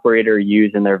an operator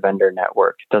use in their vendor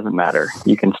network? It doesn't matter.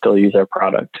 You can still use our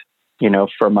product,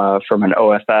 from an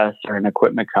OFS or an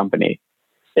equipment company.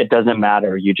 It doesn't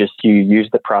matter. You use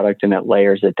the product and it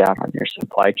layers it down on your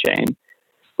supply chain.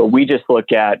 But we just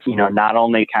look at, not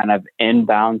only kind of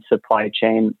inbound supply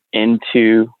chain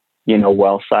into,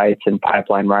 well sites and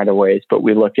pipeline right of ways, but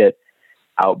we look at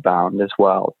outbound as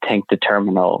well, tank to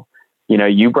terminal.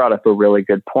 You brought up a really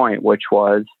good point, which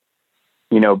was,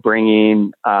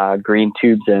 bringing green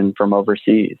tubes in from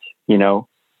overseas.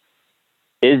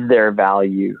 Is there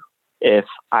value if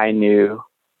I knew,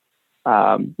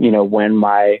 when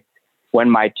my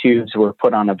tubes were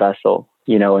put on a vessel,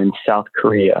 in South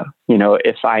Korea,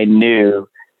 if I knew,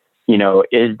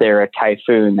 is there a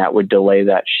typhoon that would delay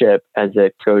that ship as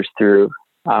it goes through,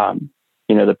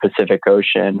 the Pacific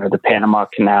Ocean or the Panama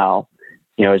Canal?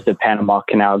 Is the Panama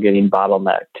Canal getting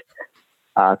bottlenecked?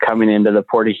 Coming into the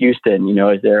Port of Houston,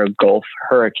 is there a Gulf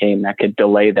hurricane that could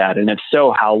delay that? And if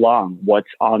so, how long?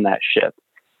 What's on that ship?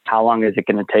 How long is it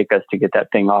going to take us to get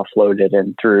that thing offloaded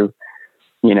and through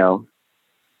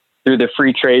the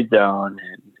free trade zone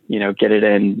and, get it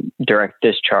in direct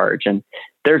discharge? And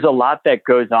there's a lot that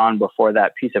goes on before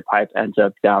that piece of pipe ends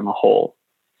up down the hole.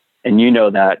 And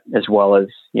that as well as,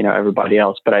 everybody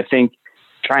else. But I think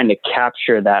trying to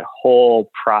capture that whole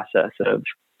process of,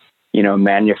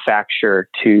 manufacture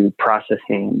to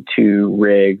processing to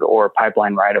rig or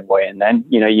pipeline right of way. And then,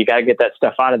 you got to get that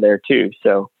stuff out of there too.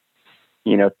 So,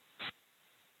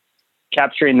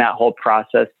 capturing that whole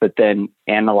process, but then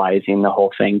analyzing the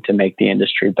whole thing to make the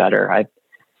industry better.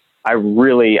 I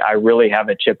really have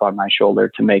a chip on my shoulder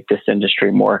to make this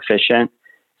industry more efficient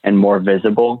and more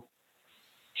visible,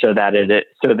 so that it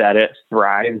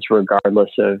thrives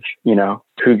regardless of,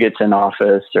 who gets in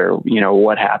office or,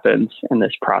 what happens in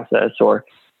this process, or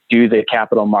do the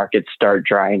capital markets start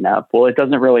drying up? Well, it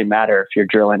doesn't really matter if you're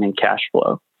drilling in cash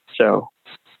flow. So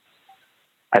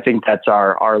I think that's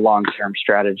our long-term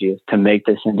strategy, is to make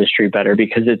this industry better,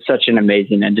 because it's such an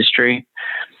amazing industry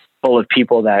full of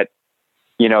people that,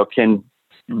 can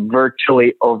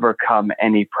virtually overcome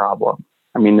any problem.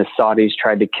 I mean, the Saudis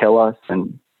tried to kill us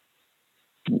and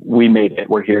we made it.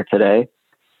 We're here today.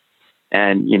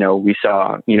 And, we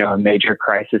saw, a major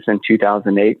crisis in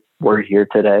 2008. We're here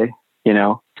today,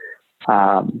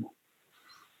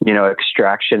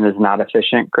 extraction is not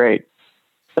efficient. Great.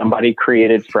 Somebody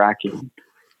created fracking.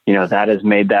 That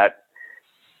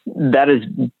has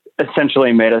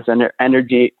essentially made us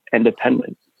energy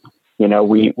independent.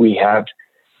 We have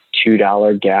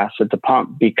 $2 gas at the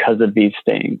pump because of these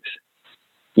things.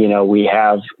 We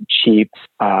have cheap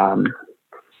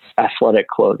athletic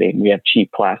clothing. We have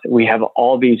cheap plastic. We have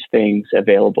all these things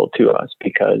available to us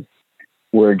because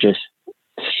we're just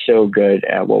so good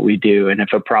at what we do. And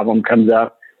if a problem comes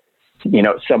up,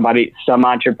 some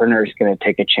entrepreneur is going to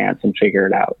take a chance and figure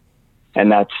it out.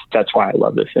 And that's why I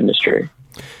love this industry.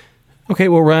 Okay,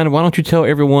 well, Ryan, why don't you tell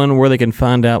everyone where they can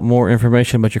find out more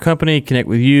information about your company, connect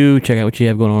with you, check out what you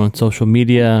have going on social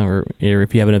media, or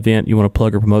if you have an event you want to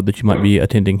plug or promote that you might be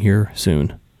attending here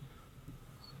soon.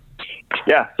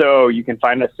 Yeah, so you can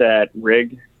find us at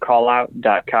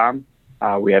rigcallout.com.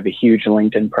 We have a huge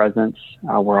LinkedIn presence.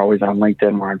 We're always on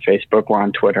LinkedIn. We're on Facebook. We're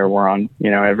on Twitter. We're on,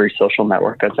 every social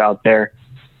network that's out there.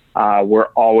 We're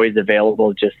always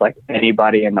available, just like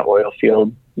anybody in the oil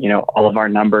field. All of our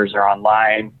numbers are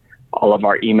online. All of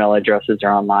our email addresses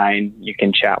are online. You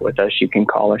can chat with us. You can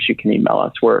call us. You can email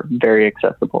us. We're very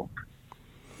accessible.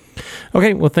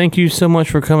 Okay, well, thank you so much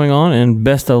for coming on, and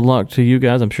best of luck to you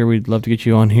guys. I'm sure we'd love to get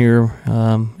you on here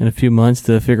in a few months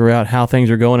to figure out how things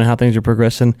are going and how things are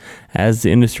progressing as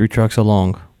the industry trucks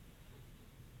along.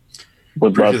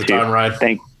 Would love the time,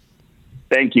 Ryan.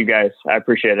 Thank you, guys. I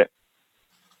appreciate it.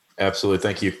 Absolutely.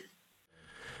 Thank you.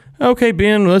 Okay,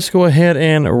 Ben, let's go ahead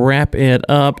and wrap it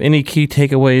up. Any key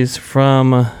takeaways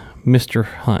from Mr.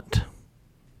 Hunt?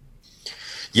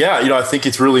 Yeah, I think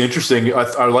it's really interesting.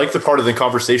 I like the part of the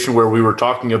conversation where we were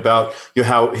talking about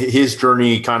how his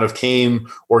journey kind of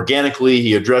came organically.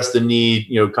 He addressed the need,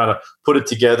 kind of put it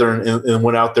together and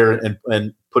went out there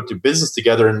and put the business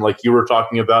together. And like you were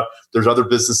talking about, there's other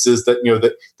businesses that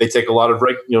that they take a lot of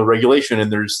regulation,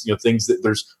 and there's things that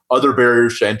there's other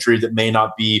barriers to entry that may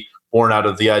not be born out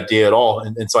of the idea at all.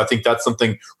 And so I think that's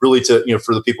something really to,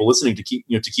 for the people listening to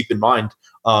keep in mind.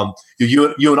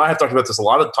 You and I have talked about this a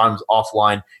lot of times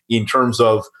offline in terms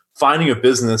of finding a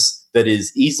business that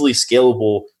is easily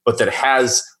scalable, but that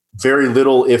has very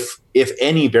little, if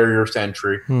any, barriers to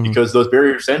entry, because those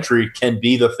barriers to entry can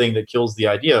be the thing that kills the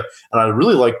idea. And I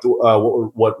really like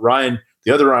what Ryan,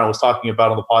 the other Ryan, was talking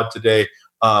about on the pod today,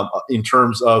 in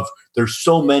terms of there's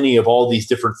so many of all these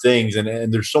different things,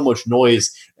 and there's so much noise.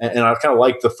 And I kind of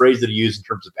like the phrase that he used in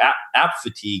terms of app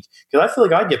fatigue, because I feel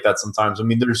like I get that sometimes. I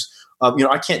mean, there's,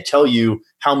 I can't tell you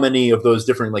how many of those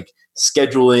different like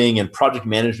scheduling and project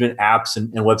management apps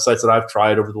and websites that I've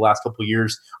tried over the last couple of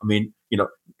years. I mean,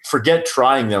 forget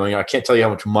trying them. I mean, I can't tell you how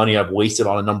much money I've wasted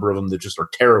on a number of them that just are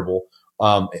terrible.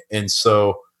 And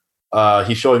so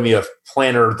he's showing me a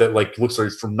planner that like looks like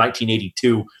it's from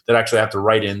 1982 that actually I have to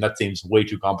write in. That seems way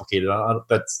too complicated. I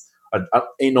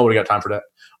ain't nobody got time for that.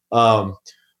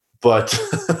 But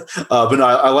no,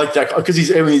 I like that because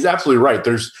he's absolutely right.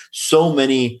 There's so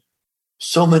many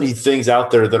things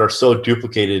out there that are so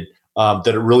duplicated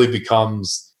that it really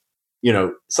becomes,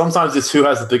 sometimes it's who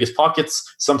has the biggest pockets.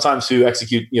 Sometimes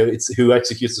it's who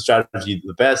executes the strategy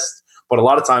the best. But a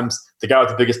lot of times the guy with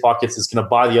the biggest pockets is going to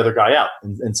buy the other guy out.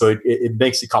 And so it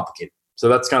makes it complicated. So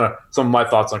that's kind of some of my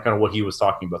thoughts on kind of what he was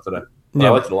talking about today. Yeah. I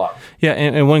liked it a lot. Yeah,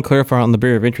 and one clarifier on the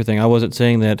barrier of entry thing. I wasn't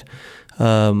saying that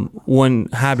one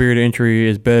high barrier to entry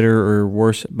is better or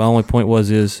worse. My only point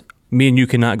is me and you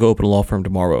cannot go open a law firm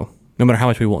tomorrow, no matter how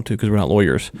much we want to, because we're not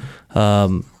lawyers.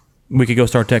 We could go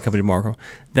start a tech company tomorrow.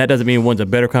 That doesn't mean one's a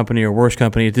better company or worse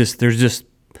company. There's just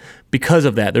because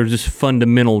of that, there's just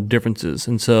fundamental differences.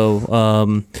 And so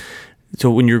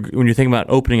when you're thinking about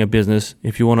opening a business,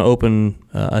 if you want to open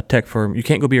a tech firm, you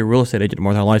can't go be a real estate agent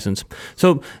tomorrow without a license.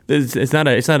 So it's not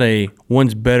a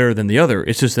one's better than the other.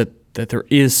 It's just that there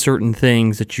is certain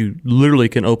things that you literally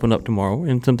can open up tomorrow,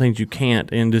 and some things you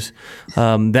can't. And just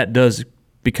that does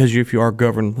because if you are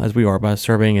governed, as we are, by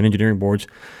surveying and engineering boards,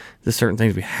 there's certain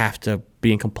things we have to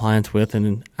be in compliance with.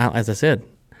 And as I said,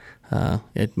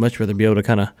 I'd much rather be able to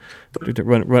kind of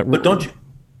run. But don't you?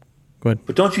 Go ahead.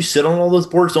 But don't you sit on all those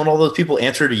boards? Don't all those people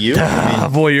answer to you?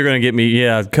 Boy, you're going to get me.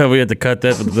 Yeah, we had to cut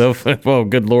that. Oh,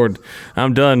 good Lord.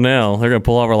 I'm done now. They're going to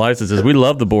pull off our licenses. We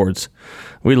love the boards.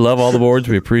 We love all the boards.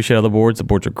 We appreciate all the boards. The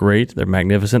boards are great. They're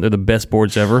magnificent. They're the best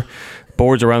boards ever.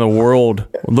 Boards around the world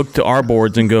look to our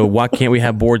boards and go, why can't we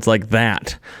have boards like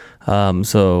that?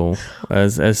 So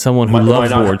as someone who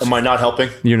loves boards, am I not helping?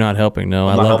 You're not helping. No,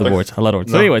 I love the boards. I love the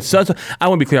boards. No. So anyway, so I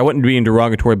want to be clear. I wasn't being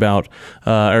derogatory about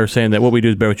or saying that what we do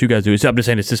is better what you guys do. So I'm just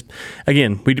saying it's just,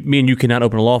 again, me and you cannot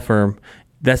open a law firm.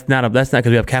 That's not because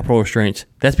we have capital restraints.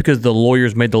 That's because the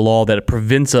lawyers made the law that it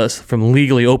prevents us from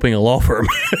legally opening a law firm.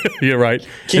 You're right.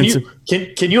 Can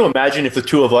you imagine if the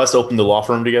two of us opened the law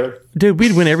firm together? Dude,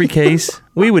 we'd win every case.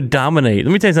 We would dominate.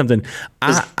 Let me tell you something.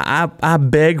 I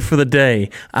beg for the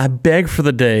day. I beg for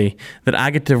the day that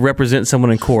I get to represent someone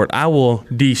in court. I will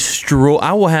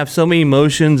have so many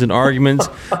motions and arguments.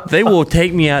 They will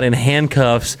take me out in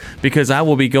handcuffs because I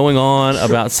will be going on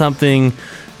about something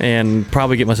and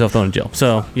probably get myself thrown in jail.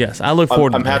 So yes, I look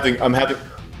forward. I'm having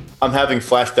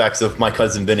flashbacks of my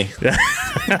cousin Vinny.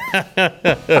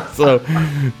 So,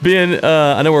 Ben,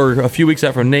 I know we're a few weeks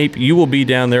out from NAPE. You will be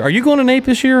down there. Are you going to NAPE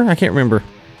this year? I can't remember.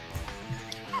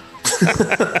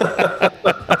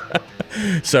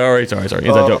 Sorry. It's a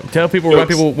joke. Tell people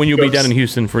when you'll be down in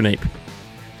Houston for NAPE.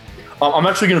 I'm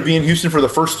actually going to be in Houston for the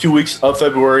first 2 weeks of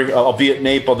February. I'll be at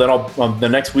NAPE. Then the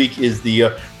next week is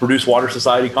the Produce Water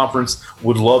Society Conference.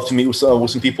 Would love to meet with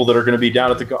some people that are going to be down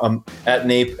at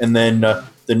NAPE. And then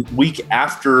the week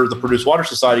after the Produce Water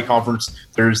Society Conference,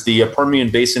 there's the Permian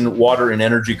Basin Water and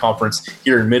Energy Conference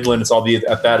here in Midland. So I'll be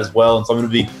at that as well. And so I'm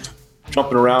going to be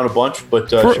jumping around a bunch, but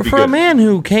for a man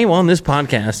who came on this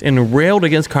podcast and railed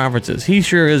against conferences, he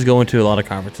sure is going to a lot of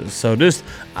conferences. So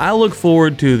I look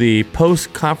forward to the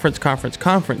post-conference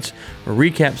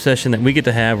recap session that we get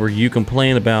to have where you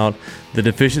complain about the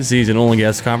deficiencies in oil and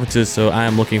gas conferences. So I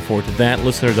am looking forward to that.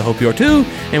 Listeners, I hope you are too,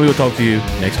 and we will talk to you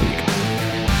next week.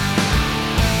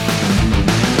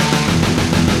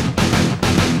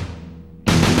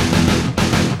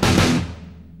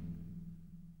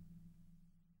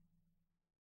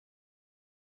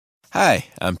 Hi,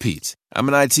 I'm Pete. I'm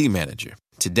an IT manager.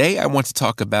 Today, I want to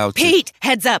talk about... Pete,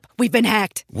 heads up. We've been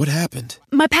hacked. What happened?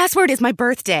 My password is my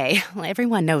birthday. Well,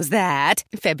 everyone knows that.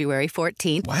 February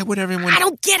 14th. Why would everyone... I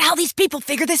don't get how these people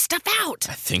figure this stuff out.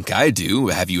 I think I do.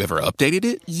 Have you ever updated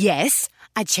it? Yes.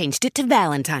 I changed it to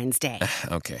Valentine's Day.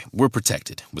 Okay. We're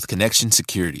protected with Connection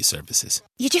Security Services.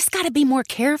 You just gotta be more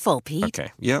careful, Pete.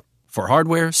 Okay. Yep. For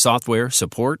hardware, software,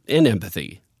 support, and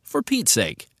empathy. For Pete's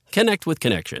sake, connect with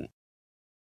Connection.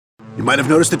 You might have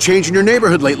noticed a change in your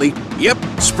neighborhood lately. Yep,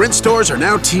 Sprint stores are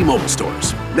now T-Mobile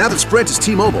stores. Now that Sprint is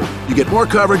T-Mobile, you get more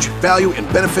coverage, value, and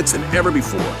benefits than ever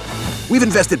before. We've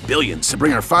invested billions to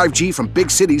bring our 5G from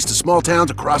big cities to small towns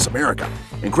across America.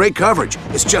 And great coverage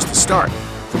is just the start.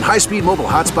 From high-speed mobile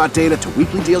hotspot data to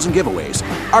weekly deals and giveaways,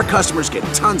 our customers get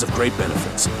tons of great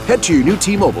benefits. Head to your new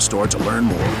T-Mobile store to learn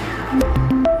more.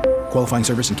 Qualifying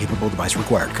service and capable device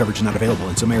required. Coverage not available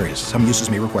in some areas. Some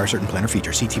uses may require certain plan or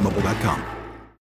features. See T-Mobile.com.